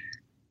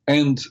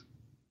 And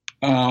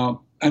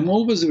I'm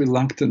always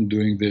reluctant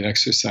doing the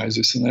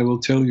exercises, and I will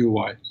tell you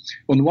why.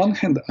 On one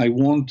hand, I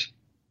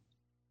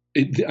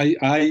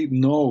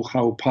know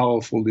how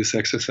powerful these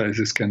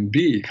exercises can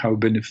be, how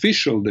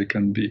beneficial they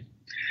can be.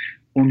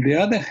 On the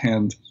other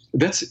hand,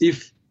 that's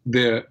if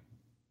the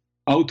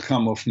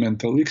outcome of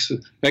mental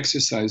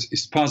exercise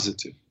is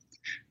positive.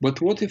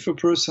 But what if a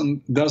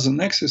person does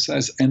an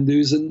exercise and there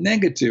is a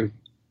negative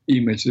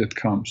image that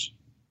comes,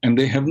 and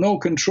they have no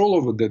control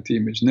over that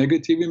image?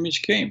 Negative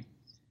image came.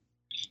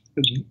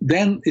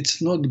 Then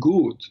it's not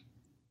good.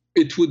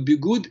 It would be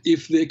good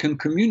if they can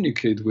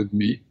communicate with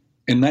me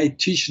and I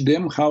teach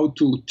them how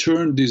to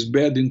turn this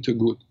bad into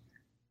good.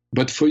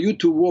 But for you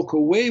to walk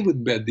away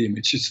with bad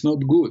image, it's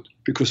not good.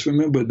 Because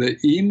remember, the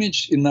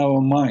image in our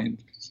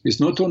mind is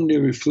not only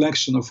a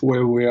reflection of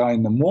where we are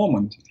in the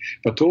moment,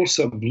 but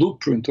also a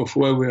blueprint of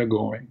where we are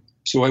going.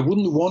 So I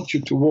wouldn't want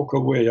you to walk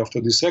away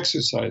after this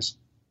exercise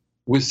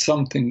with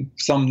some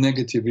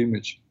negative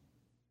image.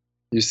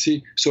 You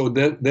see? So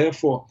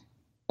therefore,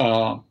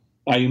 I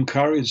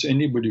encourage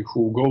anybody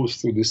who goes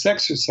through this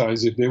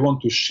exercise, if they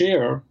want to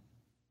share,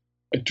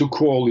 to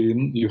call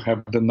in, you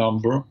have the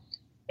number,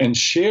 and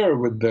share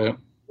with the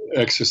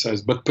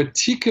exercise. But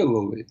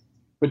particularly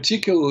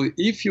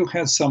if you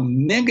had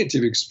some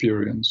negative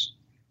experience,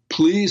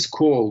 please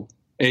call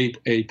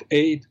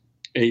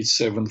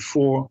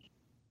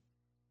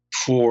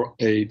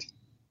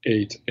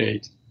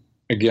 888-874-4888.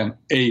 Again,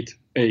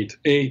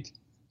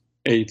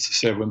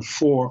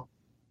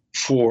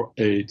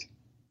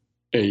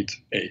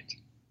 888-874-4888.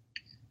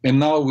 And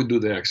now we do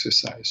the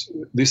exercise.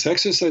 This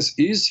exercise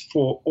is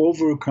for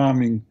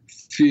overcoming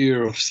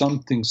fear of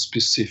something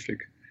specific,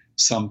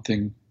 some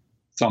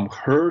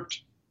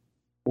hurt,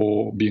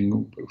 or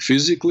being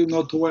physically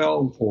not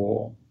well,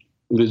 or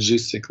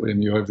logistically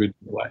in your everyday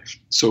life.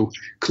 So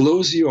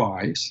close your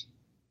eyes,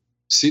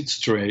 sit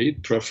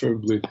straight,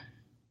 preferably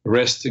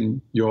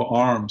resting your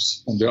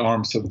arms on the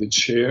arms of the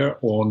chair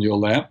or on your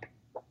lap,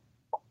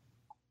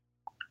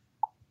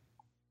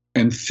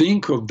 and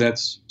think of that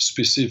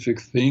specific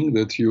thing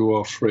that you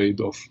are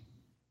afraid of.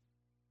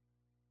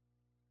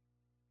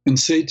 And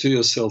say to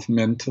yourself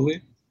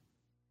mentally,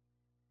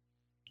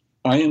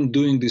 I am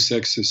doing this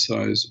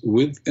exercise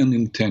with an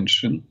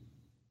intention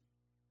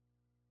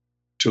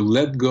to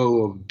let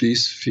go of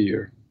this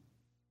fear.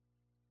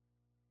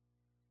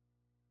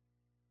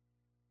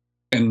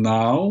 And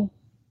now,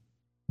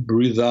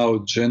 breathe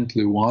out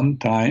gently one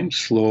time,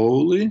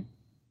 slowly,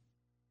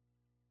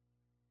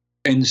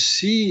 and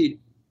see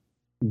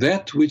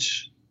that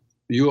which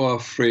you are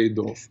afraid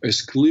of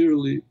as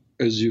clearly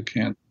as you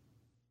can.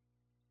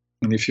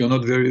 And if you're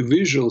not very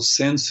visual,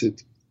 sense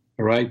it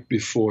right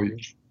before you,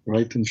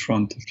 right in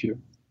front of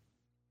you,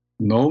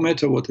 no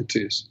matter what it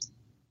is.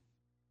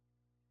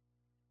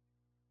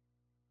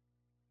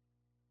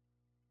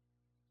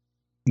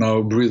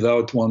 Now breathe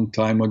out one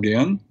time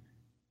again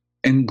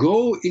and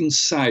go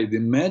inside.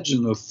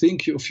 Imagine or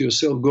think of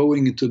yourself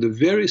going into the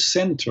very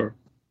center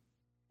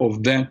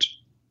of that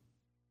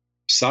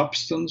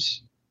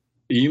substance,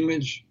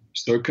 image,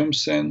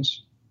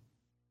 circumstance,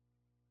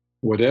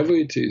 whatever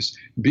it is.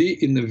 Be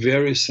in the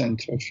very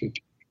center of it.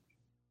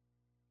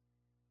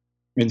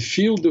 And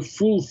feel the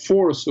full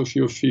force of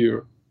your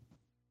fear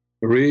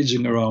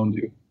raging around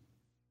you.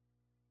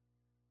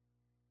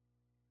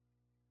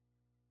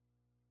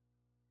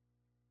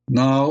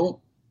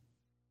 Now,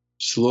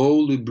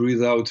 slowly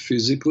breathe out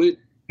physically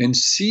and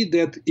see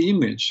that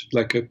image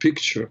like a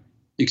picture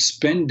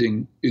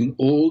expanding in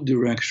all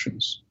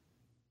directions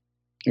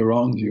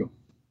around you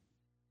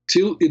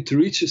till it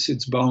reaches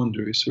its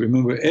boundaries.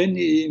 Remember,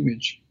 any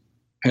image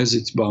has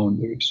its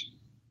boundaries.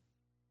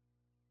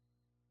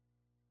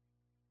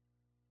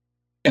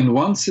 And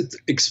once it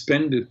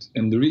expanded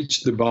and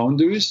reached the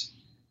boundaries,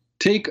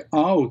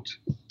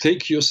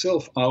 take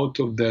yourself out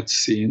of that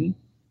scene,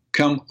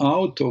 come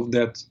out of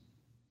that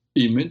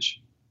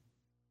image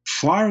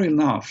far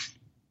enough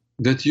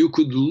that you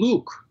could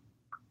look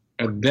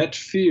at that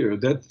fear,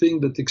 that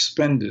thing that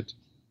expanded,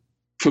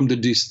 from the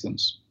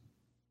distance.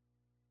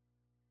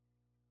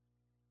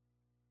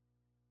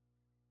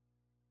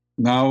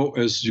 Now,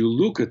 as you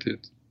look at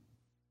it,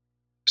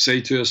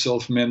 say to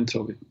yourself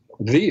mentally,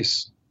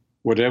 this,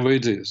 whatever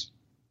it is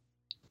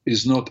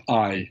not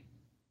I.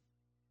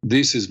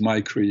 This is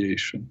my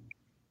creation.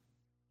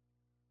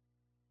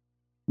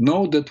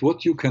 Know that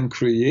what you can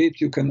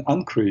create, you can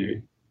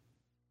uncreate.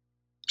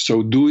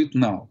 So do it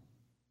now.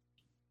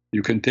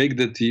 You can take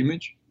that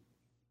image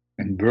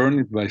and burn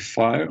it by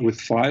fire, with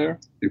fire.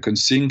 You can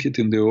sink it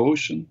in the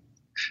ocean.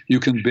 You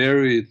can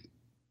bury it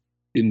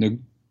in the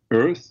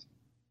earth,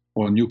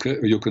 or you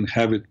can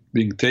have it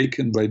being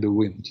taken by the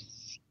wind.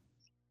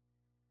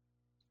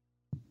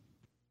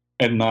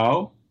 And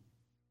now,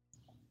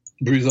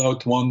 breathe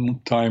out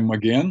one time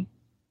again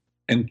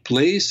and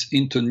place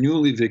into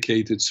newly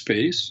vacated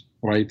space,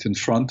 right in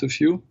front of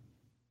you,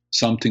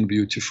 something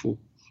beautiful.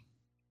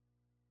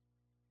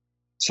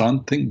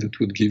 Something that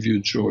would give you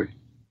joy.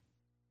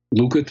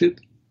 Look at it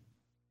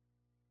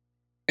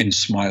and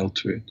smile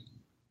to it.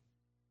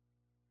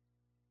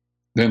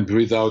 Then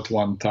breathe out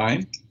one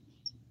time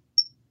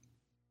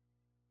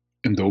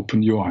and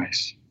open your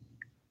eyes.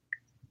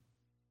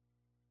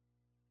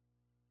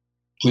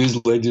 Please,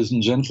 ladies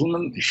and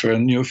gentlemen, if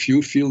any of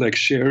you feel like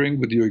sharing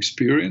with your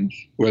experience,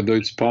 whether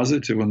it's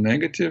positive or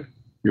negative,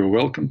 you're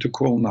welcome to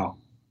call now.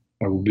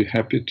 I will be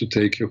happy to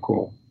take your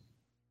call.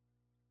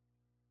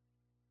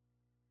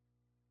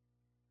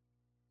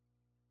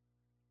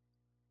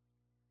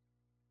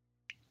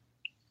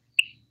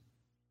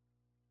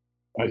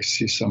 I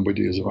see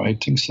somebody is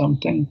writing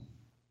something.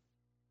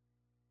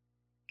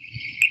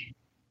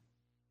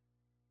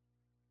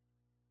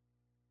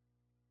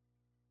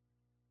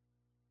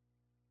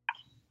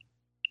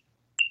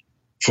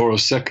 For a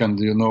second,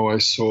 I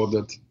saw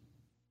that.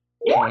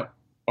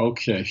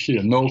 Okay,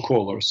 here, no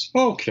callers.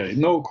 Okay,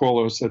 no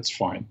callers, that's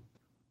fine.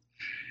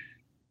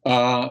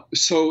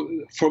 So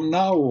from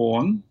now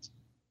on,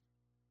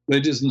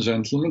 ladies and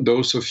gentlemen,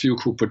 those of you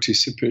who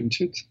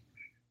participated,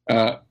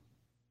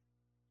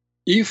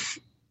 if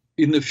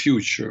in the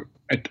future,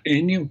 at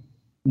any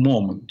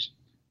moment,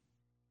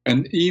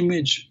 an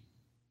image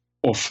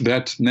of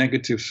that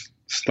negative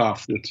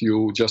stuff that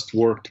you just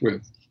worked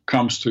with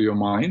comes to your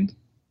mind,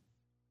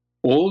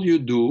 all you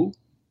do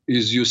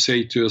is you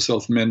say to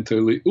yourself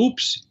mentally,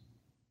 oops,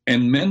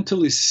 and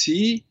mentally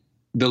see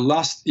the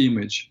last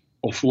image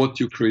of what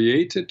you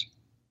created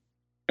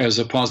as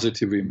a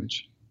positive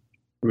image.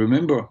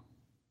 Remember,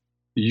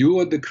 you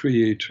are the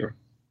creator.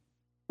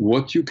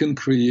 What you can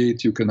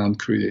create, you can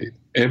uncreate.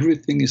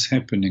 Everything is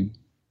happening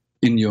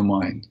in your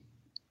mind.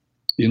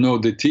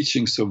 The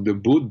teachings of the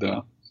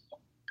Buddha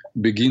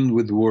begin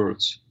with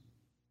words.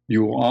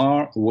 You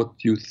are what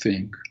you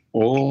think.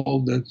 All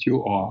that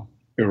you are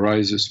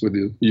arises with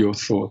your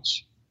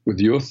thoughts. With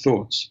your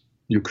thoughts,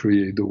 you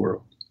create the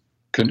world.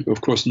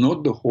 Of course,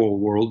 not the whole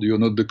world. You're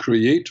not the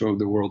creator of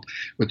the world,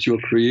 but you're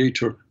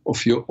creator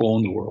of your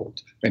own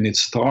world. And it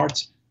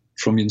starts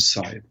from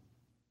inside.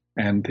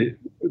 And the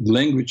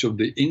language of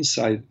the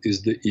inside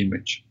is the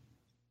image.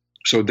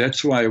 So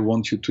that's why I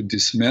want you to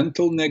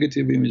dismantle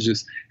negative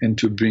images and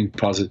to bring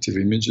positive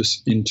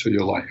images into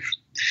your life.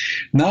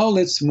 Now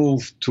let's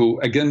move to,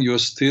 again, you're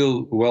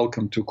still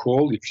welcome to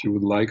call if you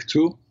would like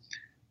to,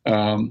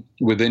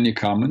 with any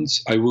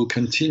comments. I will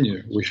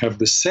continue. We have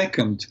the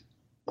second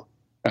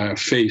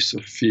phase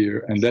of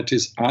fear, and that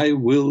is, I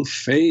will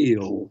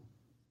fail.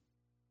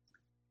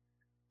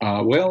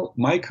 Well,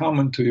 my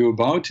comment to you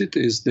about it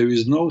is there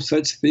is no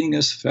such thing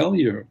as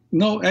failure.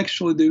 No,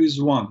 actually, there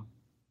is one.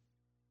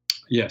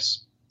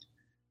 Yes.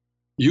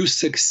 You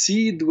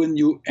succeed when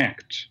you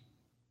act,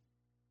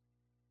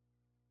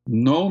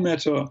 no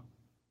matter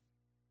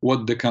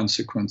what the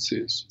consequence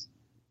is.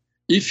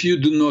 If you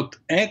do not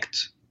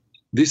act,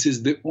 this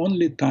is the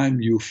only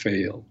time you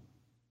fail.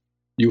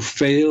 You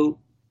fail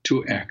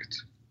to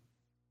act.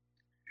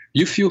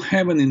 If you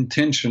have an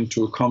intention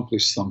to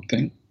accomplish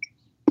something,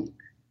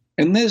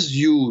 and as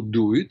you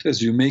do it,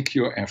 as you make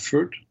your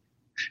effort,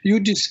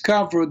 you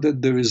discover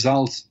that the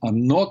results are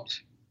not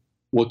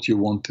what you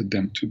wanted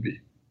them to be.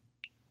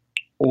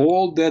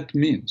 All that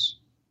means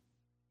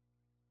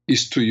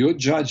is, to your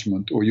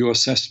judgment or your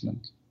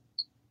assessment,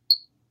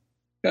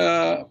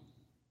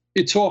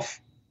 it's off.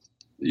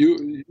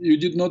 You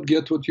did not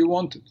get what you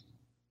wanted.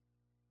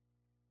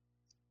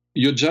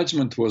 Your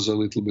judgment was a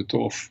little bit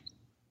off,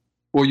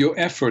 or your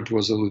effort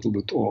was a little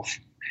bit off.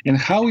 And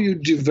how you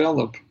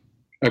develop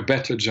a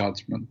better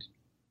judgment,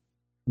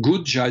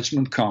 Good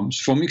judgment comes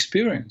from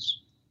experience.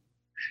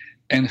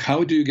 And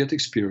how do you get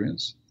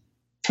experience?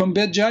 From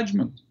bad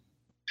judgment.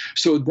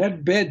 So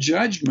that bad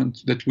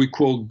judgment that we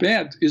call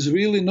bad is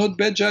really not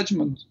bad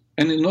judgment,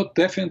 and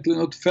definitely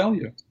not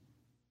failure.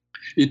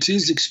 It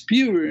is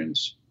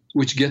experience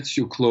which gets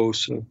you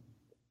closer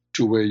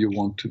to where you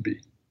want to be.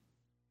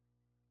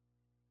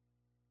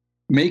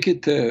 Make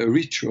it a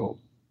ritual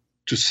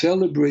to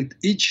celebrate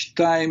each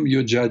time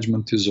your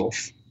judgment is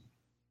off.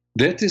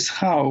 That is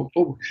how,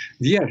 oh,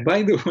 yeah,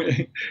 by the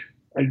way,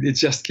 it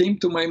just came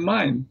to my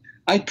mind.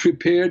 I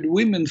prepared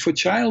women for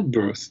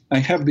childbirth. I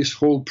have this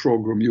whole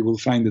program. You will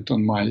find it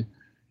on my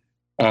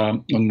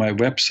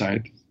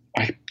website.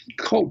 I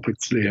hope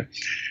it's there,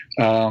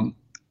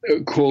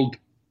 called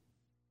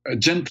a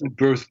Gentle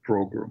Birth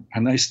Program.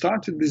 And I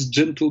started this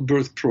Gentle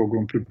Birth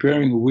Program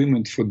preparing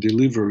women for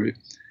delivery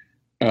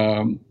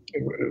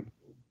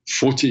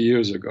 40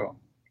 years ago.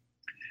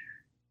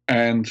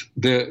 And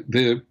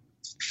the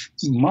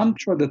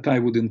mantra that I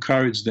would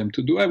encourage them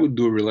to do, I would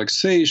do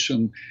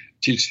relaxation,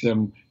 teach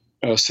them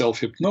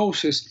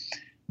self-hypnosis,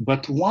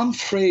 but one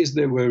phrase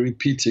they were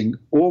repeating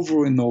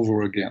over and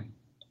over again: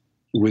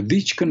 with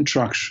each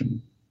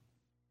contraction,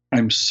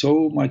 I'm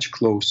so much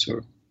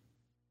closer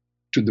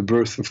to the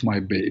birth of my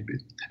baby.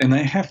 And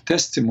I have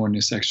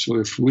testimonies actually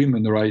of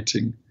women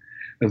writing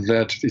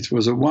that it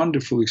was a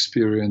wonderful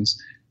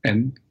experience,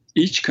 and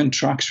each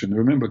contraction,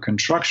 remember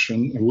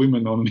contraction,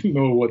 women only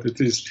know what it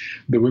is,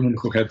 the women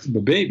who had the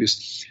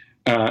babies,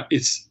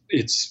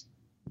 it's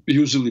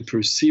usually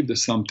perceived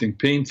as something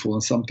painful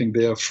and something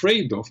they're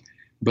afraid of.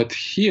 But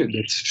here,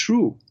 that's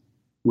true.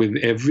 With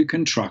every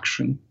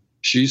contraction,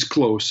 she's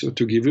closer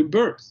to giving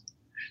birth.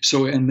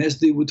 So, and as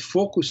they would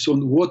focus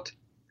on what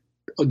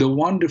the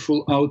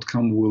wonderful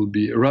outcome will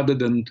be, rather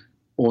than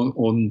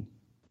on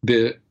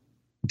the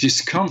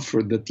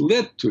discomfort that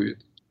led to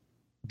it,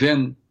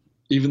 then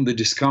even the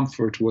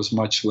discomfort was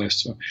much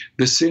lesser.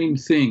 The same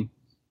thing,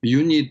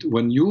 you need,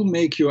 when you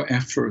make your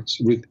efforts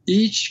with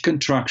each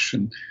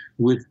contraction,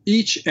 with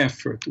each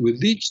effort,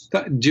 with each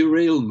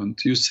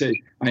derailment, you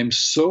say, I'm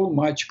so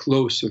much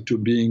closer to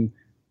being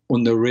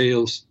on the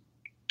rails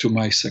to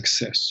my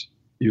success.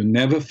 You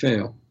never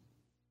fail.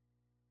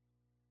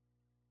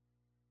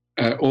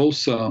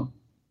 Also,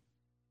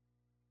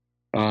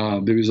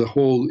 there is a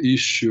whole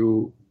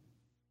issue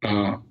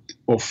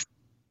of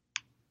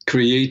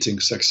creating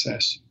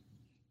success.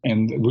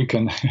 And we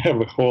can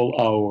have a whole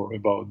hour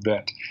about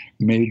that,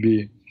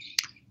 maybe,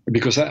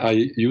 because I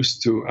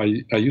used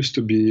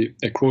to be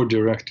a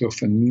co-director of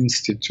an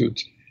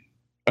institute.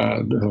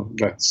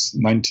 That's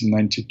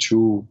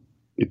 1992.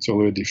 It's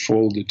already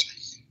folded.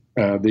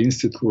 The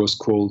institute was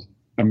called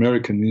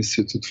American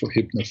Institute for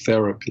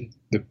Hypnotherapy,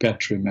 the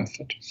Petri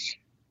method.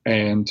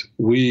 And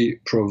we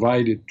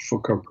provided for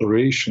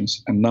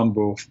corporations a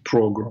number of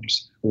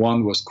programs.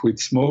 One was quit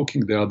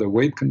smoking, the other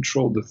weight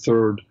control, the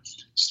third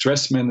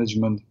stress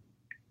management,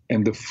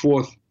 and the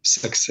fourth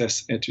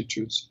success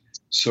attitudes.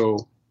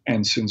 So,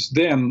 and since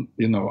then,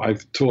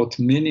 I've taught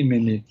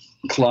many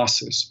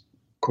classes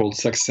called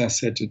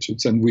success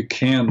attitudes, and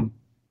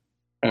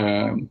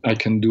I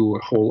can do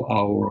a whole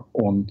hour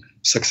on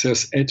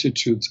success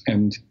attitudes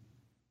and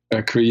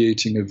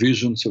creating a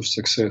visions of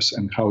success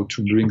and how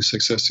to bring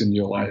success in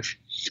your life.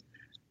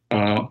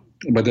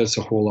 But that's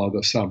a whole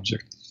other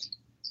subject.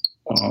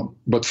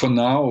 But for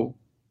now,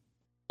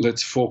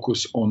 let's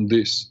focus on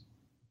this.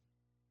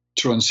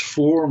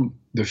 Transform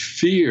the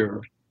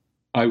fear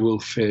I will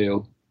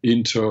fail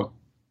into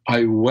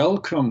I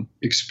welcome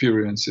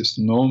experiences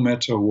no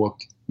matter what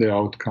the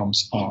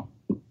outcomes are,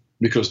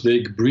 because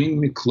they bring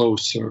me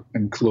closer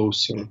and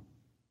closer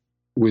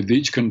with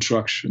each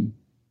contraction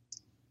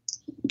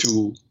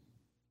to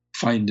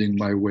finding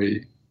my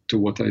way to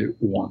what I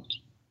want.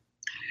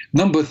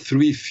 Number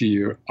 3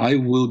 fear, I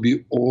will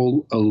be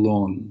all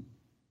alone.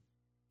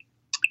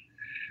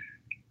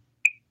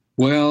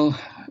 Well,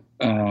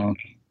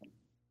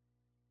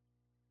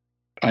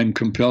 I'm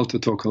compelled to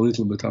talk a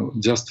little bit,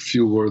 just a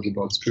few words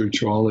about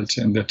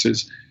spirituality, and that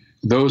is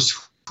those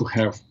who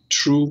have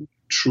true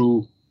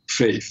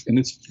faith. And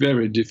it's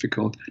very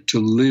difficult to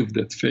live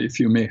that faith.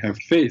 You may have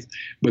faith,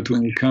 but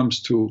when it comes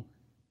to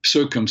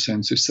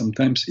circumstances,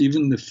 sometimes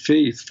even the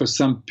faith for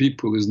some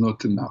people is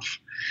not enough.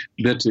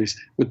 That is,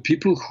 but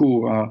people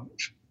who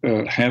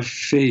have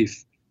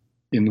faith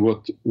in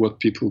what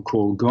people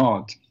call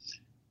God,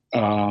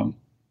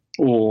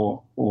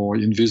 or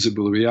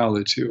invisible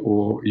reality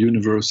or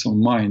universal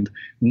mind,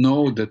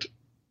 know that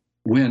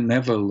we're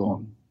never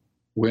alone.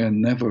 We're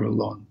never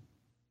alone.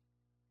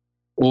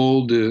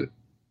 All the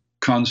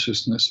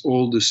consciousness,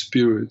 all the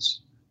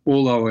spirits,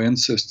 all our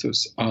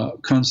ancestors are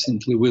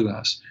constantly with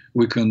us.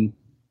 We can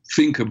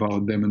think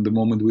about them, and the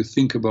moment we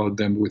think about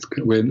them,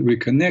 when we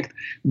connect.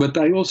 But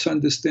I also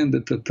understand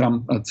that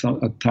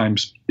at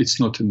times it's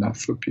not enough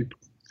for people.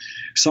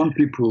 Some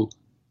people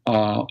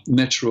are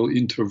natural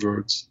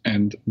introverts,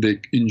 and they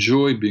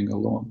enjoy being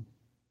alone.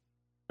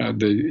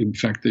 In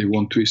fact, they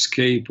want to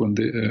escape when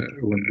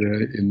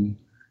they're in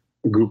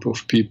a group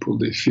of people,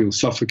 they feel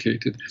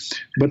suffocated.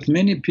 But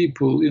many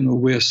people,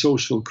 we're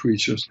social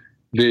creatures.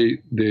 They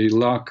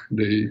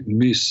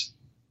miss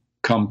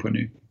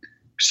company.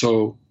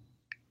 So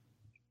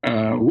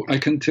I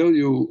can tell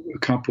you a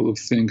couple of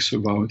things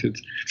about it.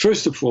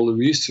 First of all,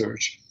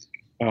 research,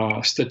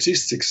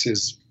 statistics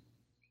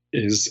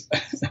is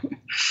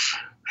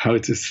how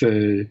to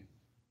say,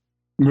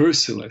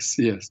 merciless.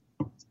 Yes,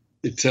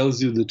 it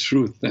tells you the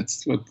truth.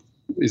 That's what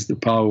is the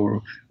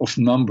power of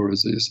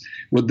numbers. Is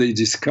what they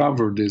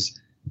discovered is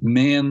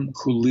men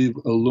who live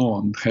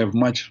alone have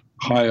much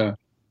higher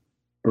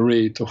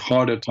rate of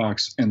heart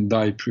attacks and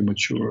die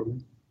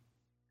prematurely.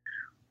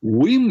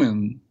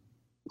 Women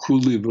who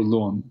live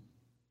alone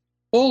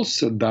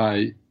also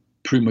die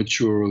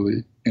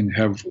prematurely and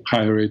have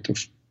higher rate of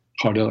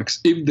heart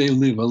attacks if they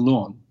live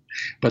alone.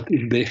 But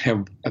if they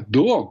have a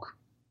dog,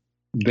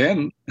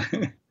 then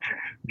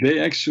they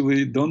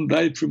actually don't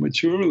die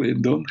prematurely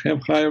and don't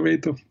have higher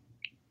rate of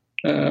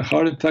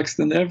heart attacks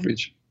than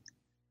average.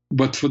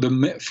 But for the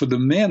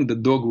man, the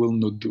dog will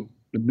not do.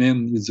 The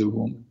man needs a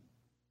woman.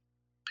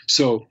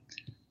 So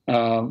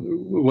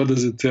what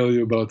does it tell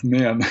you about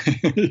man?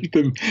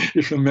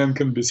 If a man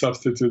can be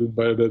substituted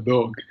by the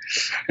dog.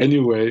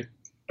 Anyway,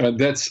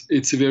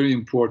 it's very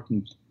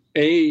important.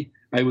 I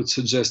would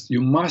suggest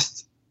you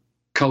must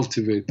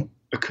cultivate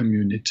a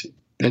community.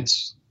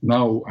 That's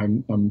now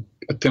I'm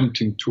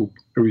attempting to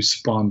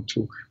respond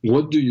to.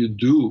 What do you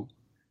do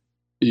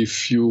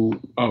if you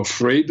are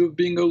afraid of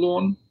being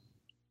alone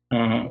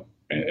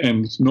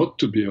and not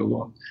to be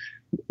alone?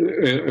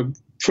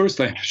 First,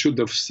 I should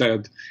have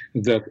said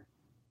that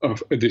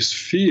this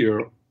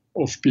fear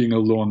of being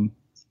alone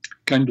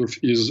kind of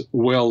is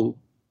well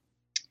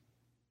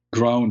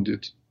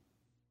grounded,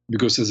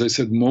 because, as I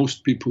said,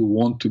 most people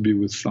want to be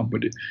with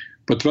somebody.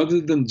 But rather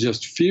than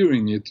just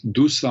fearing it,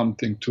 do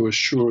something to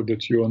assure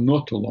that you are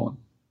not alone.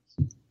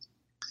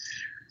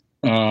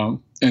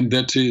 And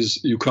that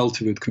is, you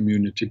cultivate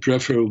community,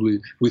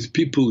 preferably with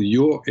people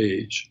your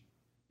age.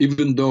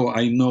 Even though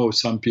I know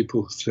some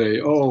people say,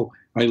 oh,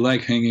 I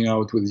like hanging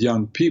out with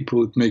young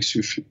people, it makes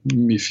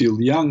me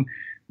feel young.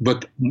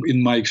 But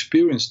in my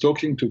experience,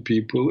 talking to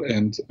people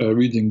and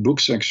reading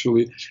books,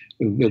 actually,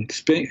 that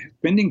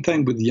spending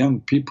time with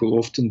young people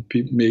often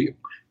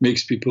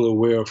makes people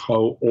aware of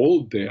how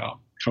old they are,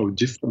 how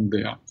different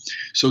they are.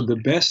 So the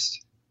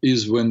best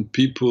is when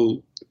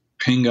people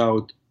hang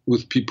out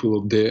with people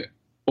of their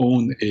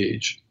own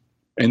age.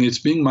 And it's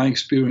been my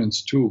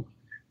experience too.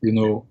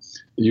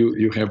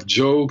 You have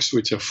jokes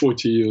which are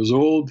 40 years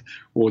old,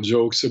 or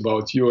jokes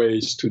about your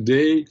age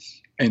today,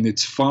 and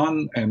it's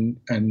fun and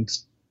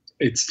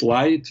it's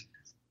light.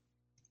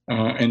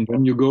 And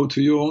then you go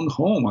to your own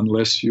home,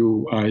 unless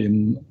you are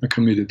in a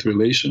committed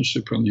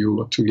relationship and you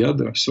are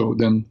together. So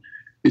then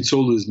it's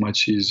always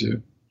much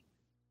easier.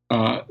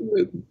 I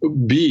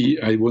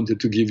wanted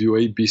to give you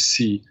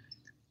ABC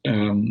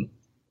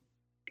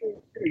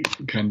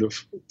kind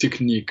of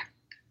technique,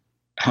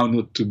 how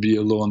not to be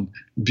alone.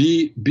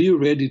 Be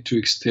ready to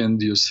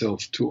extend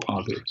yourself to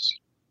others.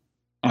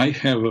 I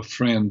have a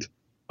friend,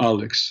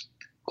 Alex,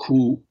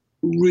 who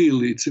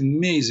really, it's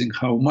amazing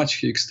how much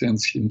he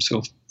extends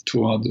himself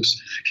to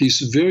others. He's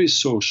very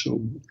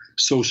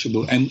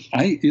sociable. And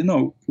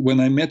when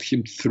I met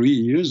him 3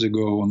 years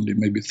ago, only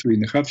maybe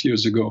 3.5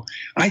 years ago,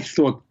 I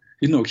thought,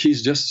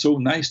 he's just so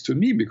nice to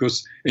me,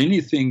 because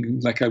anything,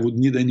 like I would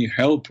need any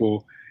help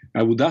or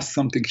I would ask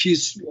something,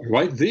 he's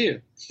right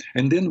there.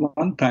 And then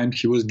one time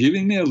he was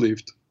giving me a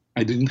lift.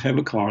 I didn't have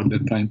a car at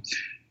that time.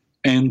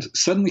 And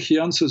suddenly he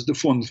answers the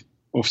phone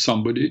of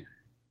somebody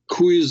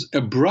who is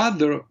a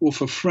brother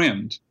of a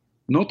friend,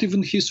 not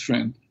even his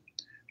friend.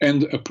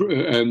 And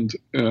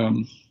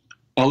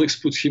Alex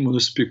put him on a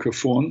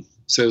speakerphone,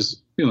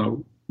 says,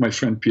 my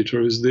friend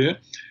Peter is there.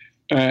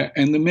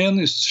 And the man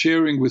is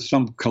sharing with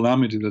some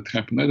calamity that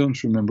happened. I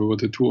don't remember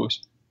what it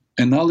was.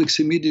 And Alex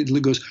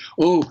immediately goes,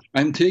 oh,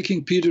 I'm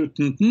taking Peter.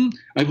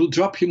 I will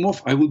drop him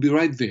off. I will be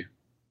right there.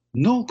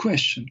 No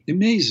question.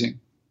 Amazing.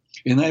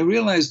 And I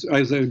realized,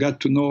 as I got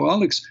to know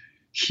Alex,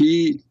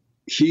 he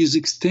is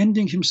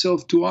extending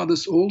himself to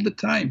others all the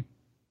time.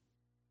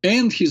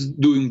 And he's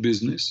doing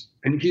business.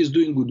 And he's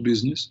doing good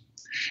business.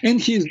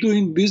 And he's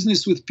doing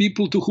business with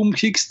people to whom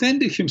he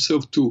extended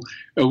himself to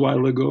a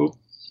while ago.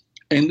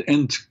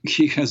 And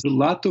he has a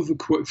lot of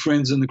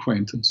friends and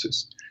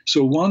acquaintances.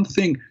 So one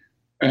thing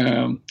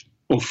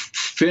of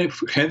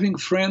having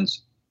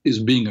friends is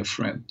being a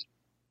friend.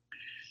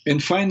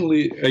 And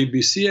finally,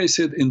 ABC, I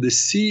said, and the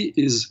C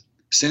is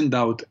send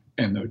out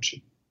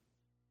energy,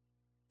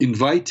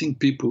 inviting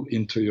people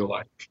into your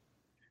life.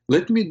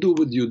 Let me do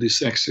with you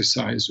this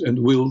exercise, and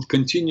we'll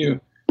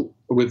continue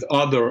with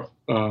other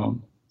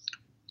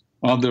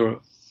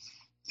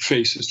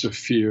faces of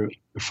fear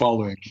the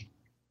following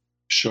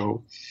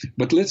show.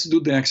 But let's do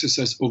the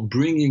exercise of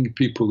bringing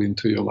people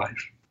into your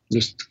life.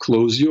 Just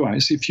close your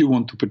eyes if you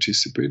want to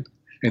participate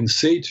and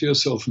say to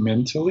yourself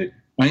mentally,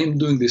 I am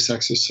doing this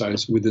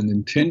exercise with an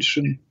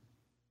intention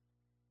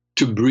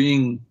to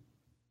bring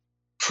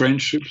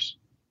friendships,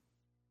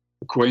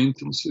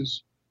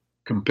 acquaintances,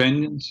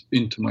 companions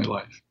into my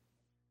life.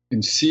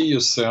 And see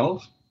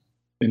yourself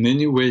in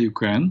any way you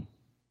can.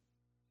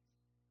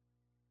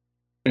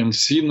 And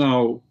see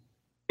now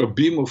a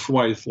beam of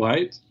white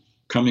light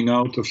coming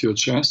out of your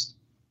chest.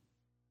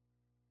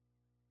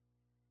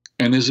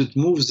 And as it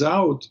moves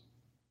out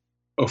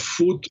a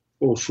foot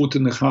or foot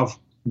and a half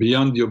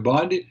beyond your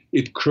body,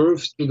 it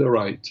curves to the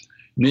right,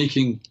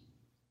 making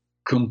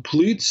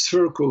complete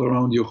circle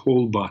around your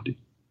whole body.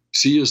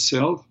 See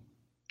yourself,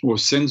 or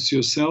sense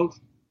yourself,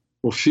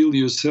 or feel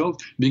yourself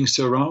being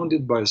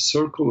surrounded by a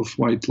circle of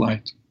white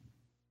light.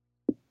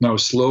 Now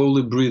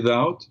slowly breathe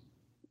out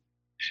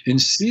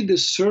and see the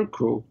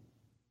circle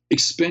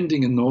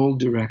expanding in all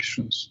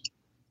directions.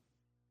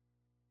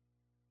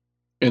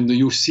 And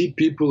you see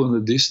people in the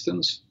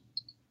distance,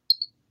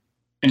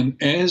 and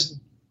as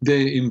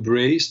they're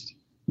embraced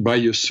by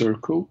your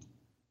circle,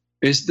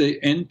 as they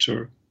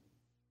enter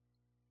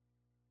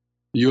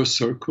your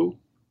circle,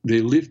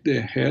 they lift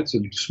their heads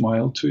and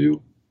smile to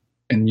you,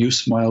 and you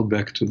smile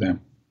back to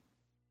them.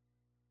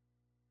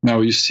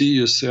 Now you see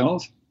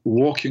yourself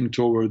walking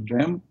toward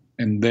them,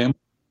 and them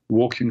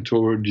walking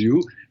toward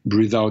you.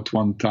 Breathe out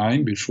one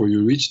time before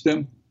you reach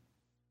them.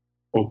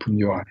 Open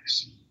your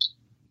eyes.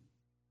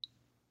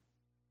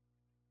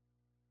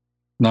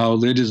 Now,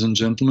 ladies and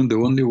gentlemen, the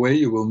only way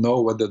you will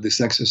know whether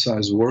this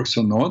exercise works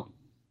or not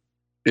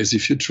is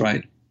if you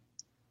try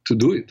to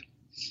do it.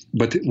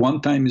 But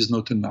one time is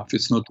not enough.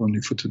 It's not only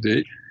for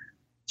today.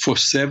 For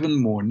 7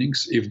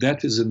 mornings, if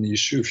that is an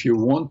issue, if you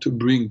want to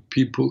bring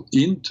people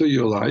into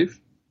your life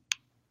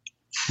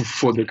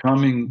for the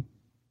coming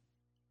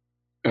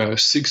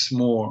 6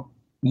 more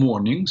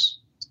mornings,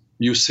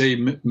 you say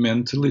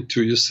mentally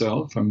to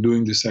yourself, I'm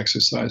doing this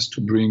exercise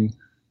to bring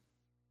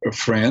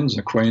friends,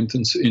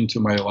 acquaintance into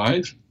my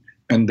life,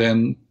 and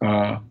then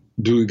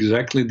do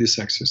exactly this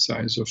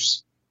exercise of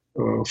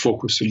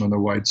focusing on a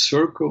wide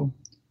circle,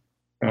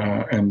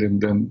 and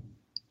then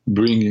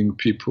bringing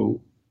people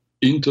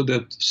into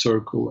that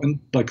circle, and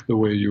like the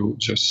way you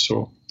just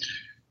saw.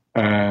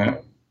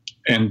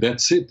 And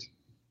that's it.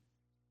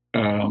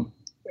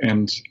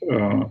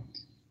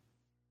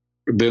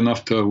 Then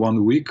after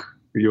 1 week,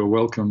 you're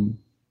welcome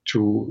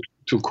to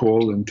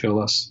call and tell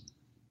us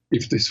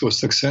if this was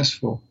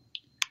successful.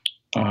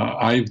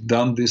 I've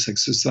done this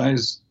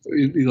exercise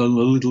in a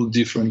little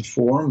different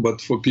form,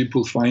 but for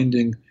people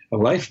finding a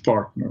life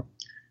partner,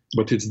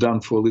 but it's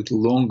done for a little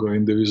longer,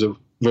 and there is a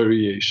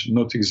variation,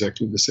 not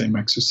exactly the same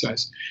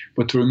exercise.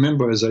 But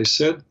remember, as I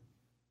said,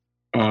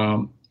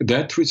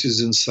 that which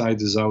is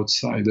inside is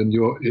outside, and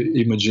your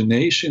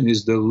imagination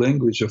is the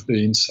language of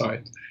the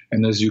inside.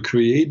 And as you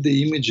create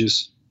the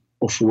images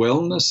of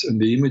wellness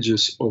and the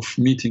images of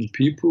meeting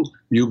people,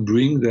 you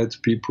bring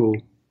that people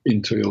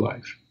into your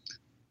life.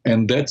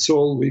 And that's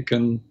all we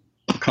can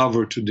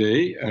cover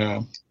today.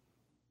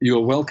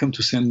 You're welcome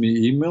to send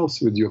me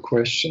emails with your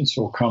questions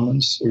or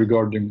comments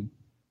regarding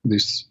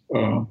this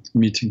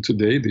meeting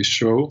today, this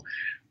show,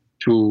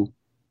 to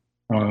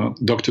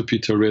Dr.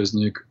 Peter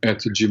Reznik at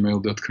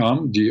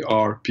gmail.com,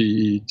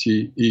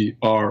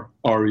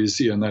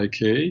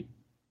 DrPeterReznik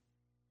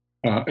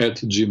at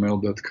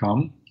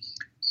gmail.com.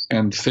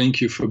 And thank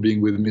you for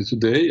being with me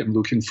today. I'm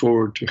looking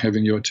forward to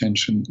having your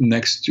attention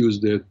next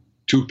Tuesday at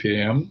 2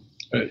 p.m.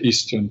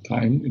 Eastern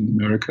Time in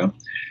America.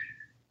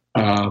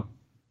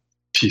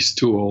 Peace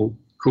to all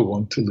who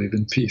want to live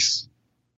in peace.